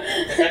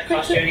 Does that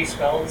cost you any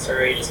spells, or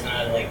are you just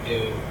gonna, like,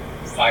 do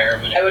fire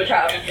manipulation? I would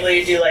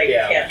probably do, like,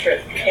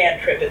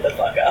 cantrip it the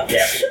fuck up.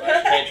 Yeah,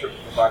 cantrip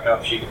the fuck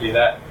up, she could do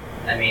that.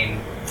 I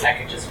mean, I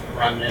could just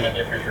run in a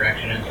different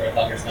direction and throw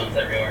thunderstones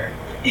everywhere.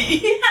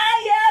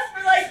 yeah,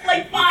 for,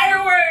 like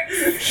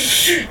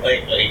fireworks!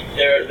 like,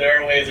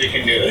 there are ways we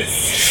can do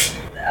this.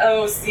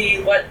 Oh,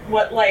 see, what,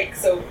 like,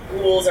 so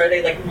ghouls, are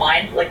they, like,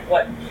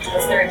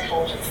 what's their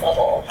intelligence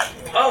level?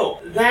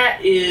 Oh,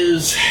 that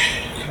is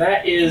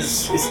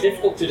it's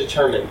difficult to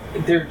determine.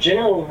 They're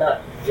generally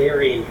not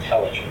very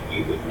intelligent,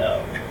 you would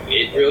know.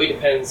 It really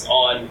depends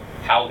on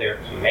how they're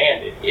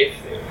commanded, if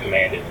they're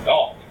commanded at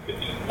all. They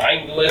could be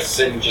mindless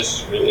and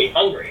just really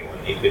hungry, or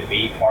they could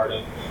be part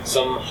of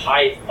some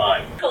hive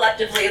mind.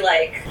 Collectively,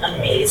 like,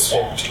 amazed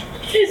them.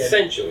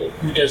 Essentially.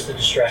 Who does the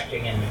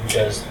distracting and who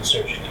does the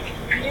searching?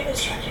 I do the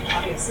distracting,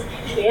 obviously.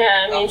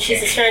 Yeah, I mean,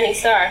 she's a shining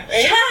star,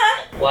 right?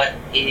 What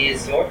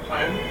is your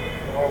plan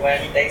for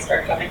when they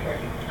start coming for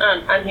you?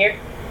 I'm here.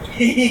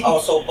 Oh,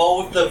 so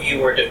both of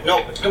you are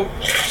no, but don't.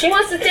 She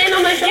wants to stand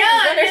on my shoulders.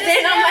 Yeah, Let her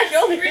stand on my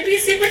shoulders. We're gonna be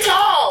super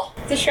tall.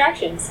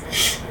 Distractions.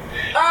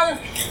 I'll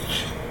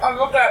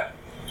look at.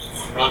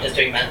 Ron is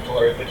doing mental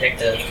arithmetic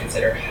to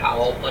consider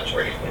how much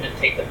work it's going to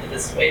take them to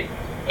dissuade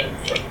them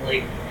from,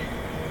 like,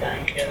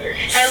 dying together.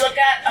 I look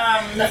at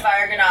the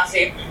Fire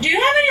Ganassi. Do you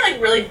have any,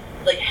 like, really,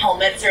 like,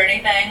 helmets or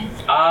anything?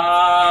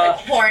 Like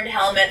horned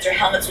helmets or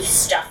helmets with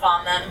stuff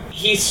on them?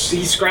 He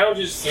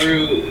scrounges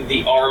through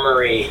the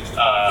armory.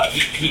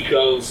 He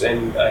goes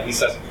and he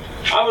says,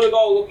 "I'm gonna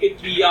go look at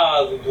the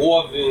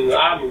dwarven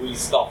armory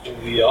stuff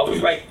over here. I'll be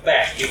right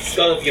back. It's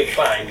gonna be a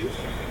find."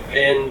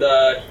 And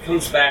he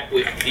comes back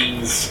with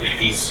these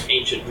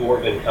ancient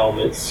dwarven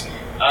helmets.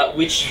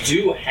 which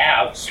do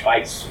have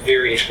spikes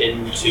very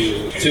akin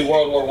to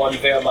World War I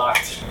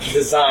Wehrmacht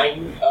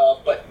design,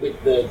 but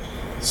with the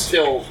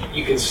still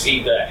you can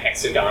see the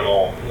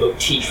hexagonal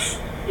motif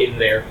in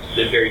there,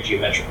 the very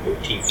geometric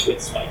motif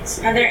with spikes.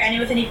 Are there any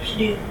with any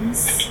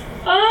plumes?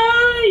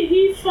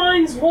 He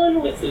finds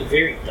one with a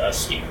very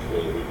dusty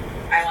plume.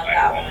 I want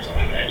that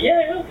one.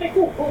 Yeah, okay,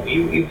 cool.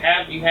 You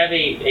have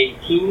a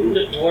plumed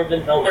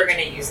dwarven helmet. We're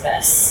gonna use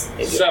this.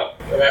 So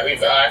that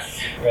leaves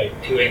us Right.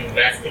 to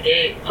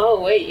investigate.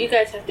 Oh wait, you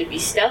guys have to be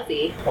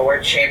stealthy. Or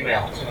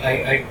chainmail. So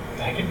I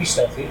can be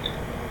stealthy,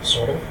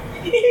 sort of.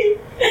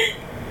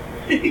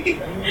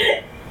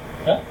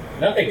 Huh?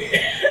 Nothing.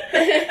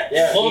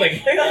 yeah,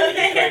 Clothing.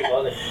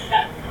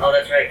 Oh,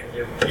 that's right,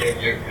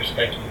 because you're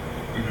spiky.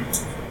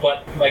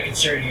 But my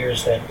concern here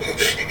is that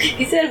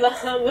He said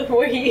Baham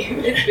before he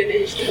even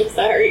finished. I'm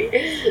sorry.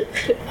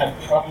 I'm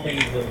probably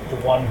the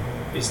one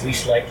who is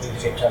least likely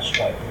to get touched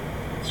by it.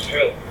 It's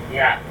true.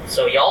 Yeah.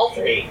 So y'all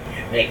three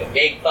make a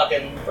big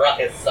fucking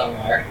ruckus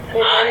somewhere.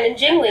 And I'm a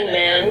jingling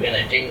man. I'm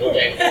gonna jingle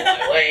jangle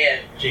my way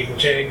in. Jingle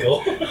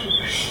jangle.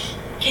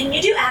 Can you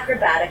do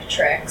acrobatic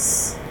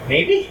tricks?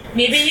 Maybe?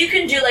 Maybe you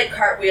can do like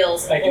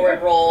cartwheels I and do forward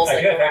have- rolls I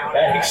like do have around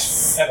acrobatics.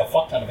 us. I have a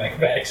fuck ton of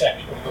acrobatics,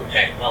 actually.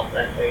 Okay, well,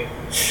 then we...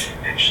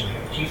 Actually,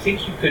 do you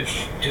think you could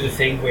do the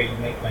thing where you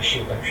make my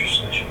shield extra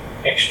special?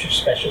 Extra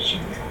special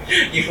shield?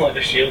 You want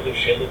a shield of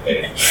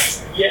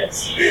faith?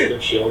 Yes.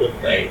 Shield of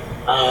faith.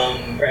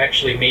 Or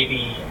actually,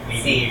 maybe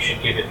you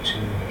should give it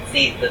to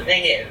See, the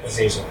thing is...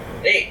 Azazel.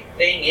 The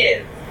thing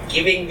is,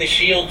 giving the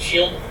shield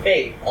of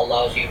faith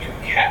allows you to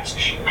cast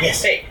shield of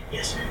faith.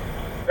 Yes.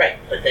 Right,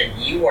 but then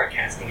you are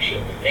casting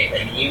shield of faith,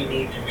 and you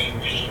need to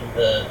maintain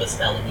the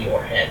spell in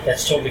your head.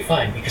 That's totally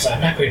fine, because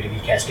I'm not going to be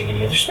casting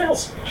any other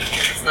spells.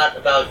 It's not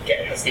about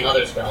casting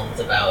other spells,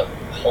 it's about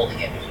holding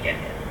it if you get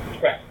hit.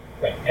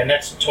 Right. And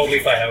that's totally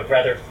fine. I would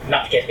rather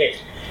not get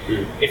hit.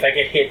 If I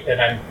get hit, then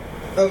I'm...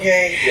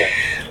 Okay. Yeah.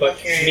 But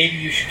maybe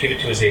you should give it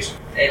to Azazel.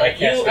 Hey,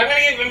 like I you,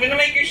 I'm gonna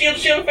make your shield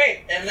of faith,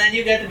 and then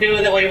you get to do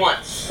with it what you want.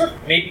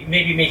 Maybe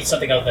make it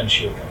something other than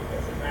shield.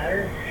 Doesn't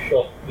matter.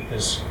 Well,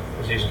 because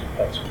Azazel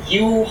fights.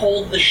 You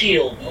hold the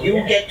shield. Oh, you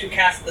yeah. get to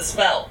cast the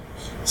spell.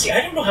 See,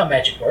 I don't know how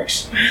magic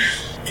works.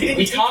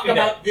 We talk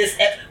about this.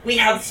 We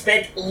have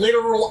spent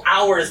literal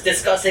hours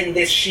discussing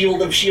this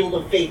shield of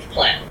faith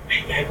plan.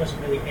 I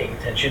wasn't really paying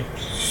attention.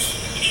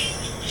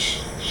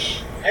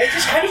 I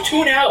just kind of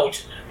tune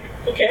out.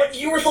 Okay. But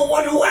you're the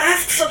one who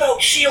asks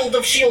about shield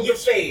of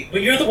faith.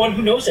 But you're the one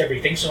who knows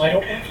everything, so I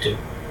don't have to.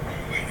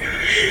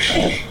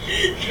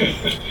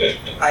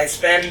 I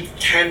spend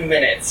 10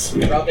 minutes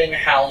rubbing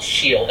Hal's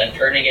shield and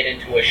turning it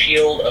into a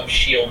shield of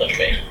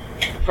faith.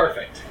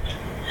 Perfect.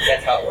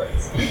 That's how it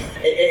works.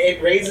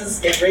 It raises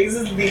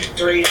the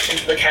duration,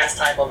 the cast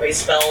time of a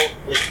spell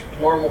with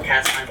normal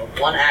cast time of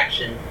one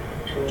action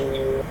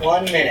to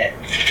 1 minute.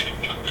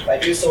 If I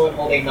do so and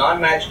hold a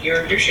non-magic,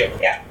 your shield.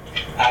 Yeah.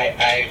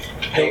 I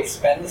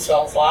expend the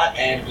spell slot,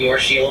 and your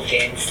shield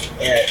gains.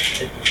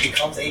 It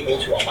becomes able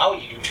to allow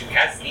you to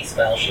cast the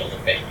spell Shield of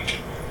Faith.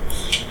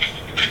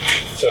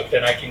 So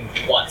then I can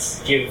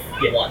once give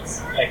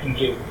once. I can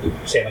give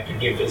Sam. I can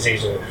give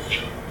Azazel.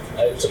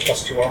 It's a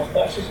 +2 armor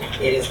class, isn't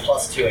it? It is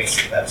 +2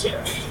 AC. That's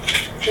correct.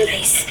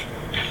 Nice.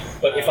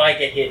 But if I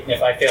get hit and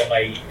if I fail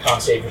my con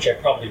save, which I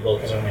probably will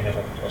because I only have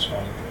a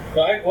 +1.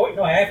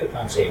 No, I have the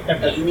con save.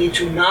 You need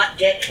to not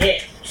get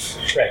hit.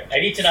 Right. I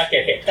need to not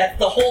get hit. That's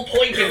the whole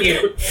point of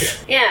you.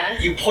 Yeah.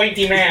 You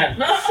pointy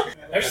man. I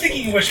was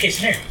thinking in worst case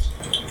scenarios.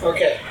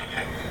 Okay.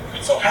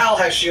 So Hal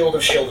has Shield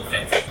of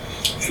Faith.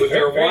 With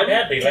your Very one,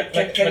 badly.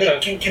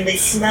 Can they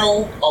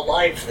smell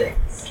alive things?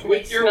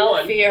 with your Smell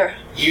one, fear.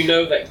 you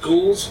know that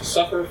ghouls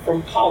suffer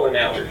from pollen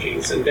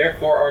allergies and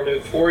therefore are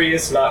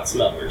notorious not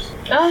smellers.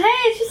 Oh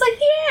hey, it's just like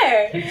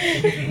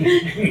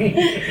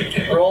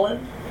here.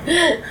 Roland?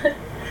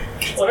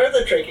 What are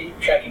the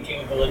tracking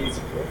capabilities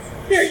of this?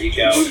 There you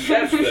go.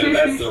 That's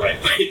the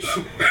right way to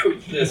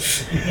approach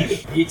this.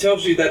 He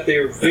tells you that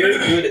they're very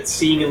good at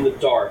seeing in the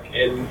dark,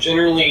 and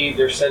generally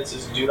their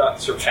senses do not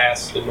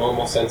surpass the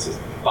normal senses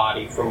of the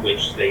body from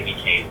which they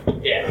became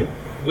dead.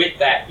 With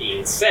that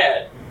being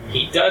said,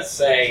 he does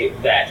say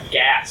that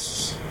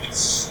ghasts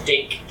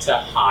stink to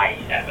high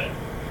heaven.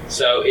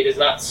 So it is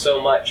not so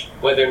much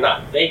whether or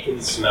not they can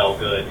smell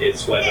good,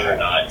 it's whether or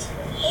not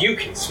you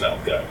can smell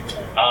good.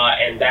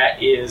 And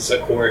that is,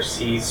 of course,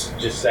 he's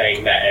just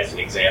saying that as an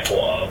example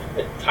of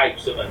the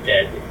types of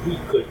undead that we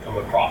could come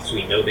across.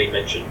 We know they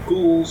mentioned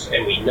ghouls,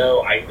 and we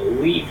know, I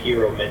believe,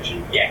 Hero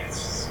mentioned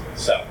ghasts.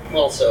 So,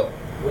 Also,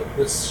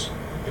 What's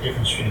the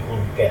difference between a ghoul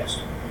and a ghast?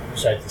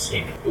 Besides the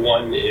stink.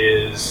 one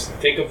is,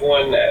 think of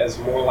one as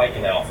more like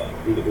an alpha,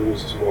 and the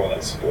ghouls is more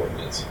like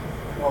subordinates.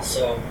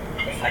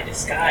 if I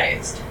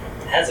disguised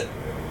as a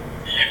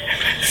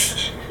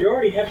You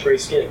already have gray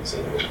skin, so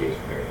it would be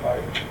very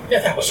hard. Yeah,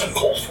 that was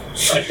uncalled for.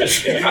 I'm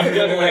just playing.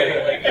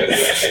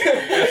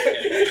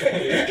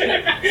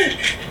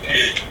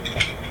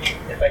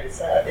 if I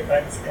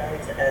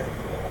disguised as a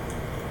ghoul,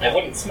 I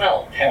wouldn't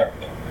smell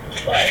terrible,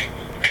 but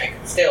I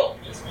could still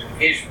just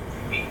visually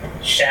be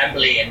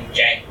shambly and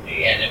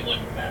jangly, and it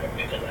wouldn't matter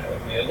because I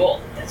would be a goal.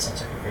 That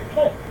sounds like a great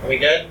plan. Are we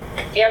good?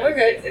 Yeah, we're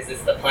good. Is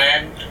this the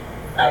plan?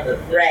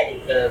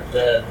 Ready.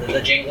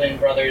 The Jingling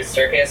Brothers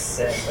Circus,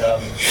 and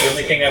The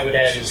only thing I would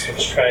add is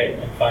let's try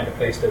and find a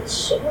place that's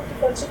somewhat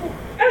defensible.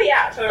 Oh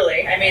yeah,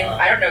 totally. I mean,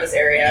 I don't know this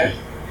area.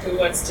 Who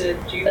wants to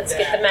do Let's that?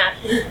 get the map.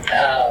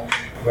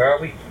 Where are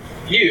we?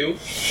 You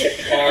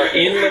are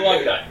in the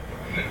Lugnut.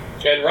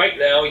 And right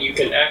now, you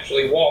can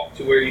actually walk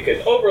to where you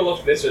can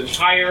overlook this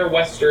entire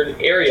western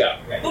area.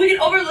 But we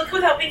can overlook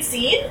without being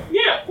seen?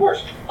 Yeah, of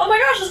course. Oh my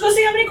gosh, let's go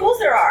see how many ghouls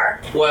there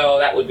are. Well,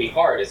 that would be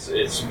hard.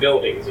 It's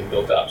buildings and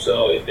built up.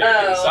 So if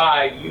they're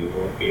inside, you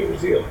won't be able to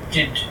see them.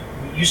 Did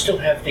you still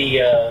have the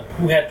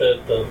who had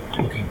the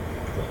looking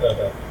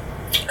the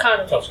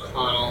Connell. telescope?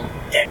 Connell.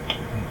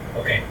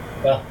 Okay.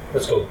 Well,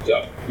 let's go.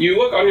 So, you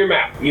look on your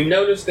map. You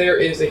notice there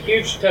is a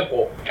huge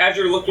temple. As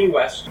you're looking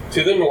west,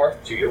 to the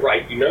north, to your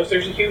right, you notice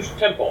there's a huge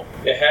temple.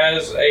 It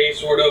has a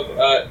sort of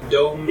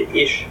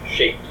dome-ish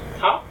shaped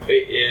top.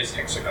 It is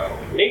hexagonal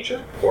in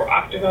nature, or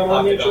octagonal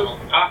in nature.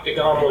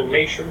 Octagonal in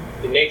nature.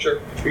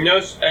 You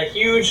notice a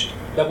huge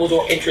double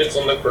door entrance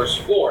on the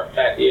first floor.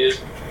 That is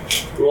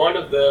one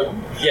of the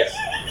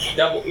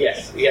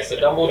a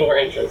double door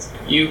entrance.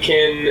 You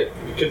can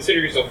consider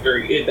yourself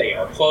they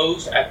are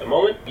closed at the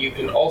moment. You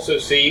can also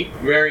see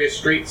various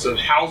streets of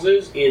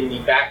houses in the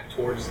back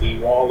towards the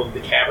wall of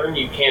the cavern.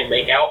 You can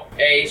make out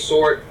a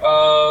sort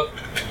of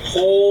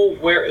hole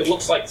where it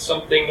looks like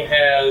something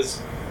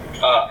has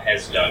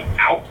dug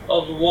out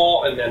of the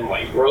wall and then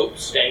like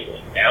ropes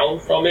dangling down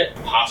from it,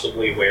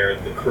 possibly where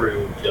the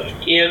crew dug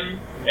in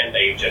and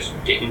they just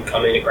didn't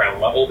come in at ground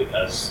level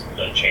because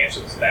the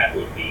chances that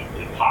would be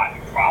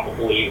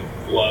probably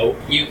low.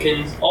 You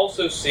can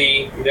also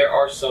see there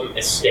are some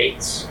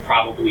estates,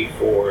 probably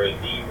for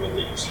the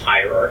religious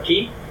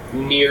hierarchy,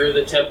 near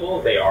the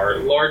temple. They are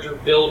larger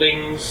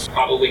buildings,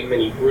 probably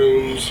many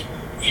rooms,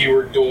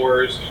 fewer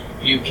doors.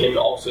 You can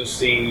also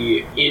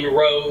see in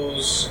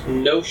rows,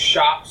 no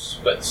shops,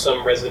 but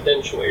some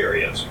residential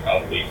areas,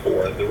 probably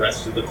for the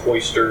rest of the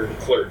cloistered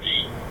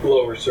clergy,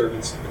 lower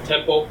servants of the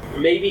temple,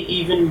 maybe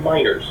even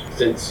miners,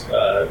 since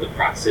the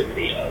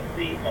proximity of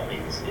the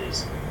mines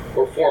is,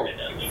 or foremen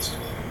at least.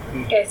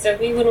 Okay, so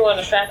we wouldn't want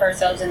to trap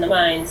ourselves in the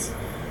mines.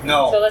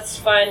 No. So let's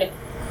find a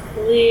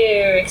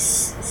clear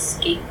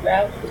escape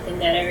route within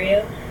that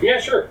area. Yeah,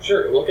 sure.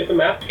 Look at the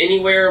map.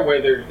 Anywhere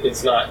where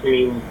it's not,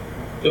 the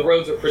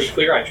roads are pretty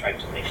clear. I tried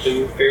to make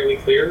them fairly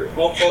clear.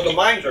 Well, so the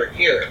mines are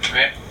here,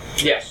 right?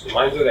 Yes, the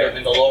mines are there.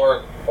 In the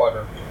lower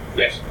quarter.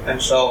 Yes.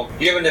 And so,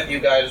 even if you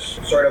guys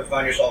sort of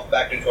found yourself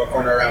backed into a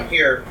corner around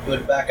here, you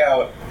would back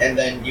out, and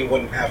then you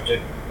wouldn't have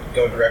to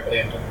go directly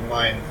into the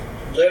mine.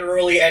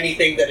 Literally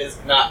anything that is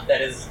not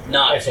going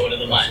to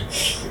the mine.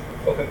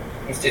 Okay.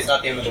 It's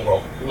not the end of the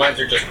world. The mines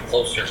are just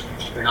closer.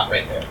 They're not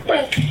right there.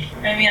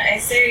 I mean, I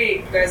say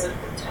you guys at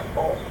the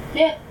temple.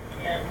 Yeah.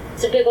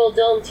 It's a big old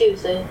dome too,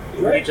 so.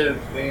 We need a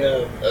thing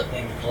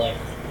to like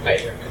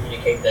either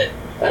communicate that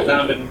I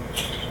found him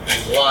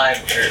alive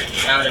or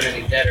found him and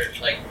he's dead, or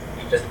like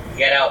just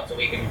get out so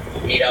we can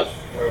meet up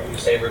where we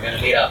say we're going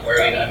to meet up. Where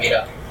are we going to meet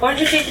up? Why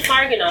don't you take the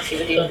fire ganassi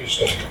with you?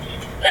 Thunderstone!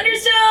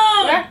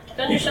 Yeah,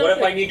 Thunderstone. What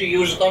if I need to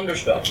use a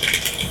thunderstone?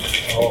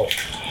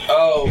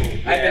 Oh,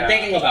 I've been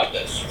thinking about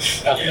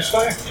this. Alchemist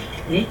fire?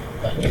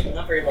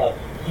 Not very loud.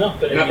 No,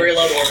 but not very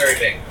loud or very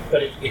big.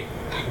 But it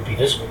would be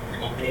visible.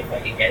 Only if I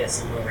can get it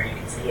somewhere where you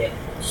can see it.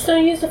 Just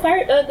don't use the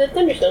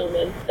Thunderstone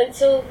then.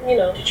 Until, Did you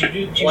know how to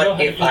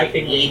do the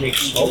thing where you make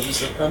smoke? Use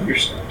the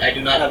thunderstone? I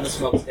do not have the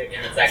smoke stick,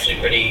 and it's actually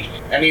pretty.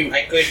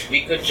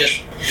 We could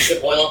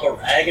oil up a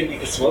rag and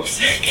make a smoke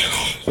stick.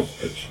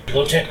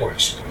 Low tech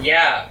works.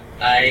 Yeah,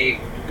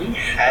 we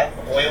have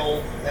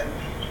oil and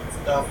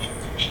stuff.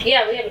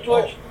 Yeah, we have a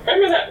torch.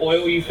 Remember that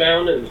oil you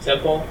found in the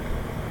temple?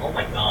 Oh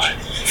my god.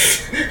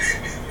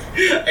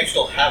 I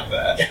still have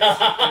that.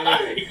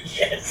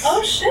 Yes.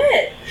 Oh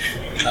shit!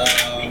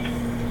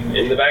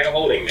 In the bag of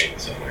holding maybe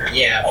somewhere.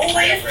 Yeah. Oh,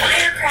 I have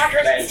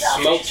firecrackers That and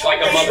stuff. smokes like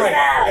a mother.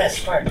 Yes,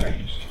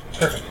 firecrackers.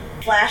 Perfect.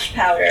 Flash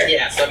powder.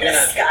 Yeah, so I'm gonna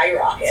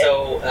skyrocket.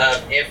 So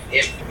if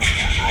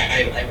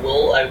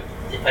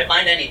I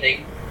find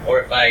anything, or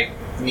if I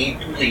need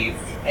to leave,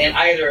 in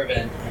either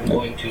event, I'm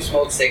going to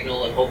smoke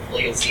signal, and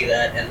hopefully you'll see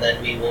that, and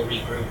then we will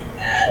regroup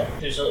at.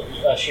 There's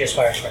she has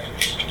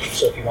firecrackers.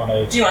 So if you want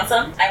to. Do you want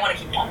some? I want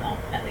to keep one though,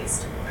 at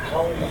least.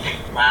 How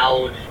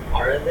loud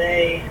are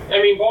they?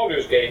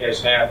 Baldur's Gate has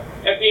had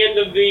at the end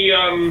of the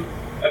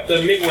at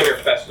the Midwinter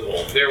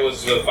Festival, there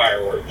was a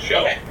fireworks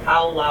show. Okay.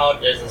 How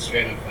loud is a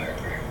string of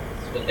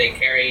firecrackers? Would they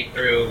carry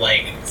through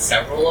like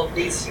several of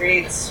these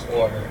streets,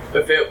 or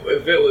if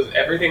it was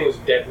everything was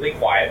deadly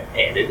quiet,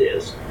 and it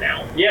is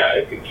now, yeah,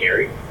 it could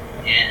carry.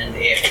 And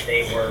if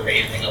they were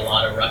raising a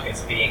lot of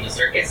ruckus, being a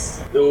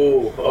circus?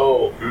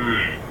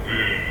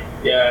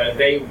 Yeah,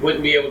 they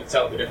wouldn't be able to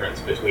tell the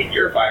difference between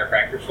your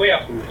firecrackers way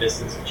off in the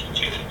distance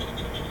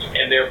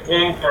and their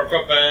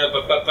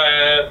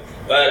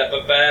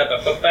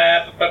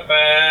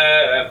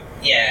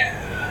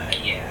Yeah.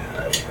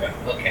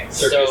 Okay.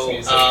 Circus So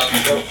music.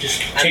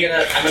 just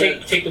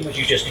take them with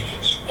you just in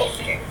case.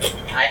 Okay.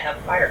 I have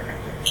firecrackers.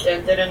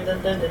 Dun, dun, dun,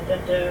 dun, dun, dun,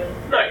 dun,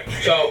 dun.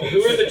 Nice. So,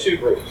 who are the two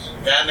groups?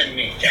 Them and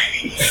me.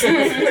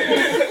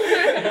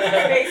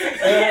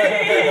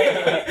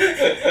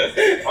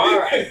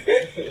 Alright.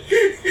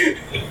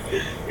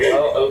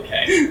 Well,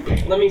 okay.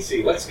 Let me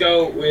see. Let's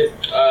go with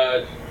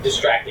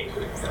distracting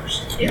group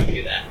first. Yeah,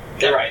 do that.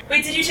 Alright.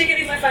 Wait, did you take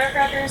any of my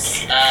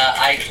firecrackers?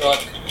 I took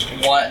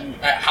one.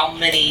 How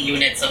many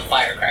units of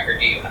firecracker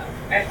do you have?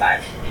 I have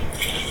 5.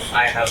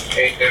 I have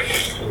 8.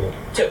 There's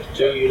 2.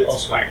 2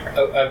 units of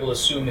firecracker. I will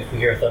assume if we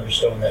hear a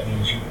thunderstone, that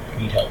means you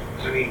need help.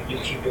 I mean, you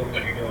keep doing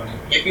what you're doing.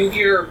 If you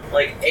hear,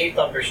 like, a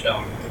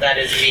thunderstone, that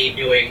is me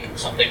doing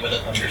something with a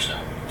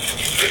thunderstone.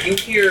 If you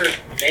hear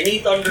many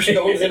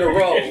thunderstones in a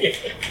row,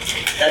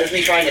 that is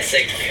me trying to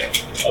signal you.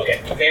 Okay.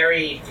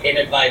 Very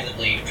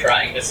inadvisedly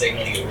trying to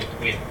signal you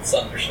with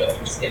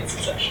thunderstones in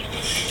succession.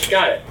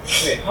 Got it.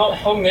 Wait,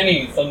 how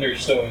many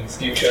thunderstones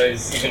do you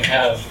guys even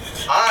have?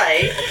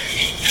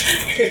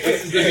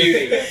 This is the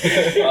beauty.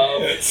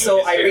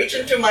 So I reach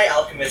into my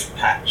alchemist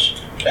patch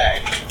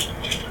bag,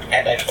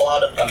 and I pull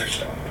out a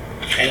thunderstone.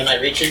 And then I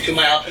reach into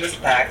my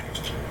alchemist pack,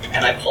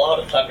 and I pull out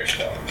a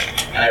thunderstone.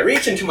 And I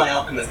reach into my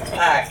alchemist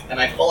pack, and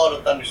I pull out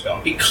a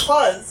thunderstone.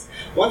 Because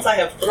once I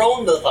have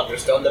thrown the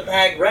thunderstone, the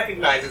bag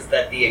recognizes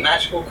that the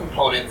magical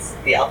components,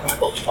 the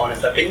alchemical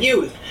components, have been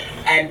used,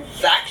 and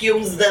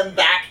vacuums them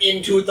back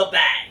into the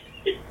bag.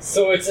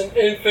 So it's an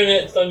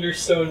infinite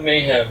thunderstone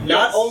mayhem.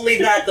 Not only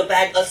that, the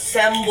bag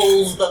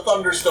assembles the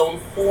thunderstone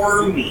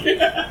for me.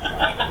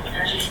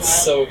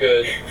 So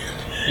good.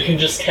 You can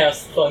just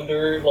cast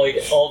thunder like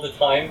all the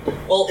time.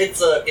 Well,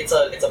 it's a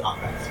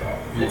knockback spell.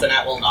 It's an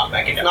at-will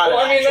knockback. It's not. Well,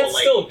 an I mean actual, that's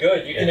like, still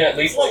good. You can at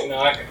least like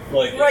knock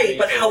like. Right,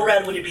 but how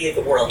rad would it be if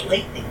it were a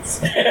lightning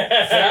spell?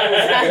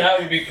 that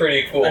would be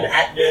pretty cool. An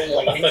at-will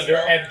lightning Thunder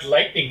spell. and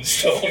lightning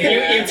stone.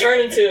 You turn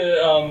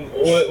into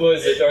what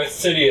was it, Darth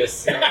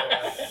Sidious?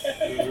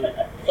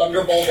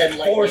 Thunderbolt and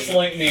lightning. Force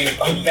lightning.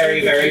 Very,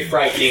 very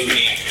frightening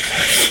me.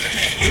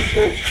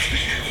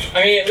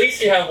 I mean, at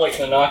least you have like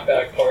the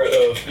knockback part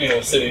of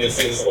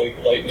Sidious's like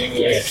lightning.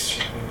 Yes.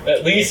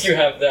 At least you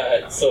have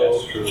that. So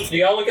That's true.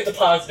 you gotta look at the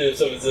positives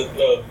of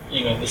the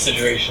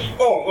situation.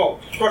 Oh,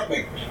 trust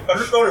me.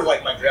 Thunderstone is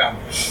like my jam.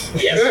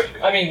 Yes.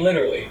 I mean,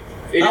 literally.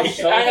 It is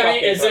so I mean,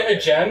 fucking is it a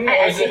gem? I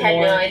or is actually it had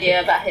more? no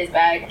idea about his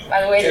bag.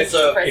 By the way, this It's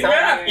is the a- first time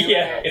I'm hearing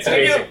Yeah, about it. it's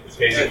amazing. It's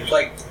amazing. It's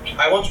like,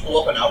 I once blew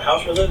up an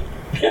outhouse with it.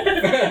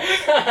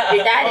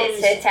 That is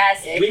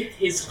fantastic. With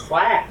his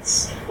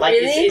class. Like,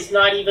 Really? it's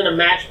not even a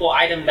magical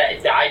item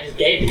that I just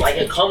gave him. Like,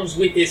 it comes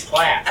with his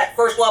class. At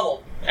first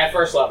level. At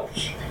first level.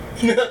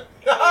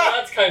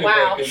 That's kind of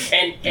Wow.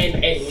 broken.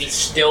 And we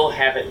still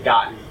haven't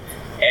gotten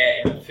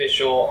an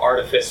official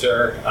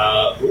Artificer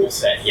rule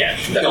set yet.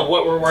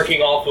 What we're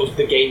working off of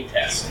the game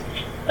test.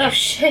 Oh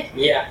shit.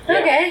 Yeah.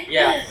 Okay.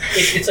 Yeah.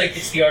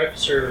 It's the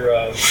Artificer.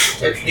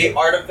 It's the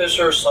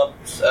Artificer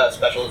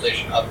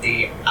specialization of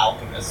the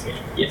Alchemist.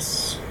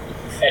 Yes.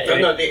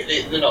 No,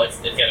 it's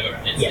the other way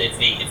around. It's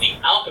the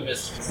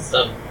Alchemist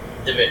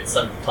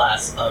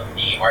subclass of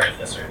the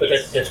Artificer. But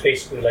that's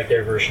basically like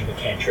their version of a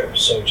cantrip.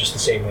 So just the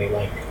same way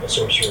like a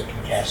sorcerer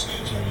can cast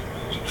as many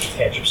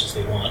cantrips as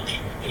they want.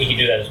 He can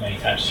do that as many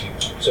times as he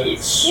wants. So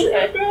it's sort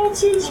of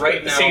balances, but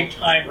at the same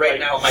time, right like,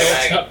 now my no,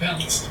 bag. it's not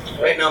balanced.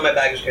 Right now, my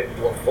bag is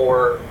capable of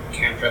 4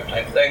 cantrip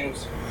type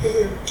things.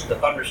 The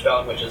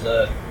Thunderstone, which is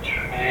a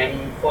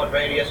 10-foot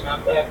radius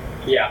knockback.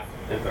 Yeah.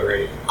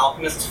 Already.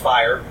 Alchemist's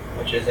Fire,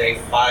 which is a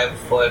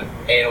 5-foot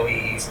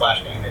AoE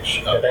splash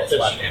damage. That's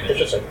splash damage.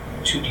 just like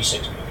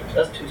 2d6.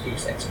 That's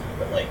 2d6,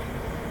 but like,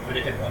 when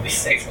it did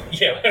 1d6.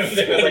 Yeah,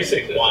 it's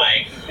like,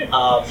 why?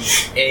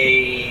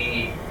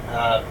 A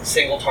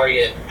single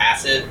target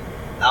acid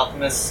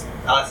alchemist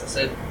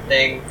acid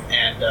thing,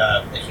 and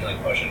a healing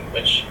potion,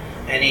 which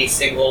any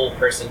single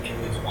person can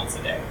lose once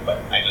a day.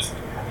 But I just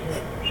have a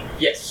healing potion.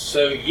 Yes,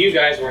 so you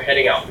guys were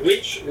heading out.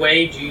 Which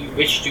way do you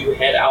wish to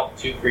head out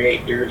to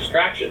create your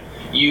distraction?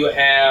 You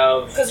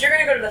have... Because you're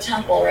gonna go to the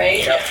temple, right?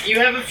 Yep. You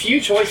have a few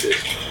choices.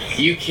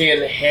 You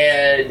can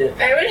head...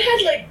 I would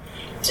head like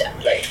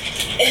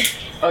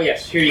Oh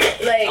yes, here you go.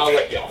 I'll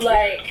let you off.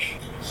 like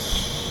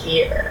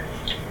here.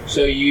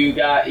 So you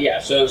got... Yeah,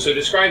 so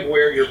describe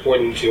where you're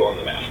pointing to on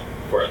the map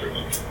for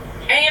everyone.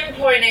 I am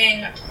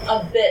pointing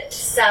a bit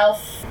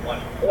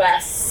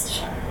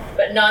southwest,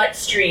 but not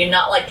extreme,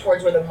 not like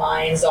towards where the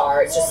mines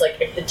are. It's just like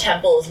if the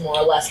temple is more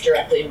or less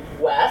directly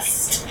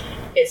west,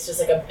 it's just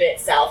like a bit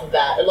south of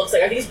that. It looks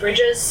like, are these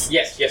bridges?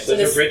 Yes, So those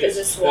this- are bridges.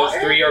 is this water?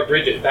 Those 3 are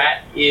bridges.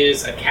 That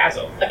is a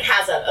chasm. A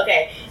chasm,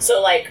 okay.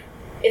 So like,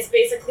 it's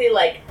basically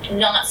like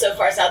not so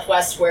far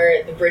southwest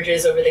where the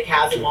bridges over the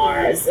chasm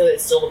are, so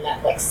it's still in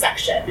that like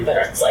section, but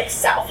it's like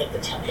south of the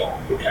temple.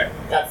 Okay.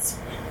 That's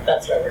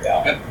where we're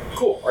going.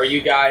 Cool. Are you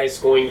guys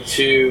going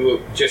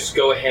to just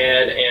go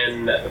ahead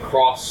and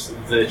cross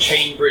the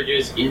chain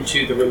bridges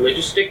into the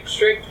religious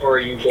district, or are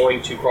you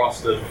going to cross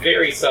the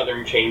very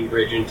southern chain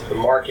bridge into the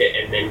market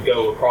and then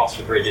go across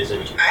the bridges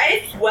into...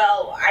 I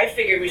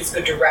figured we just go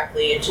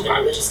directly into the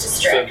religious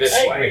district. So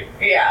this way.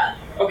 Yeah.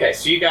 Okay,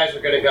 so you guys are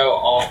going to go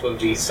off of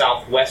the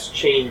southwest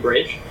chain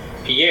bridge.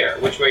 Pierre,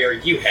 which way are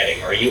you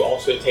heading? Are you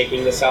also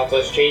taking the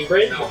southwest chain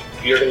bridge? No.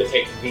 You're going to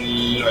take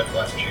the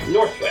Northwest chain.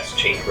 northwest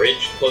chain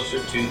bridge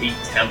closer to the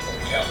temple.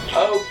 Yeah.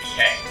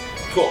 Okay,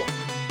 cool.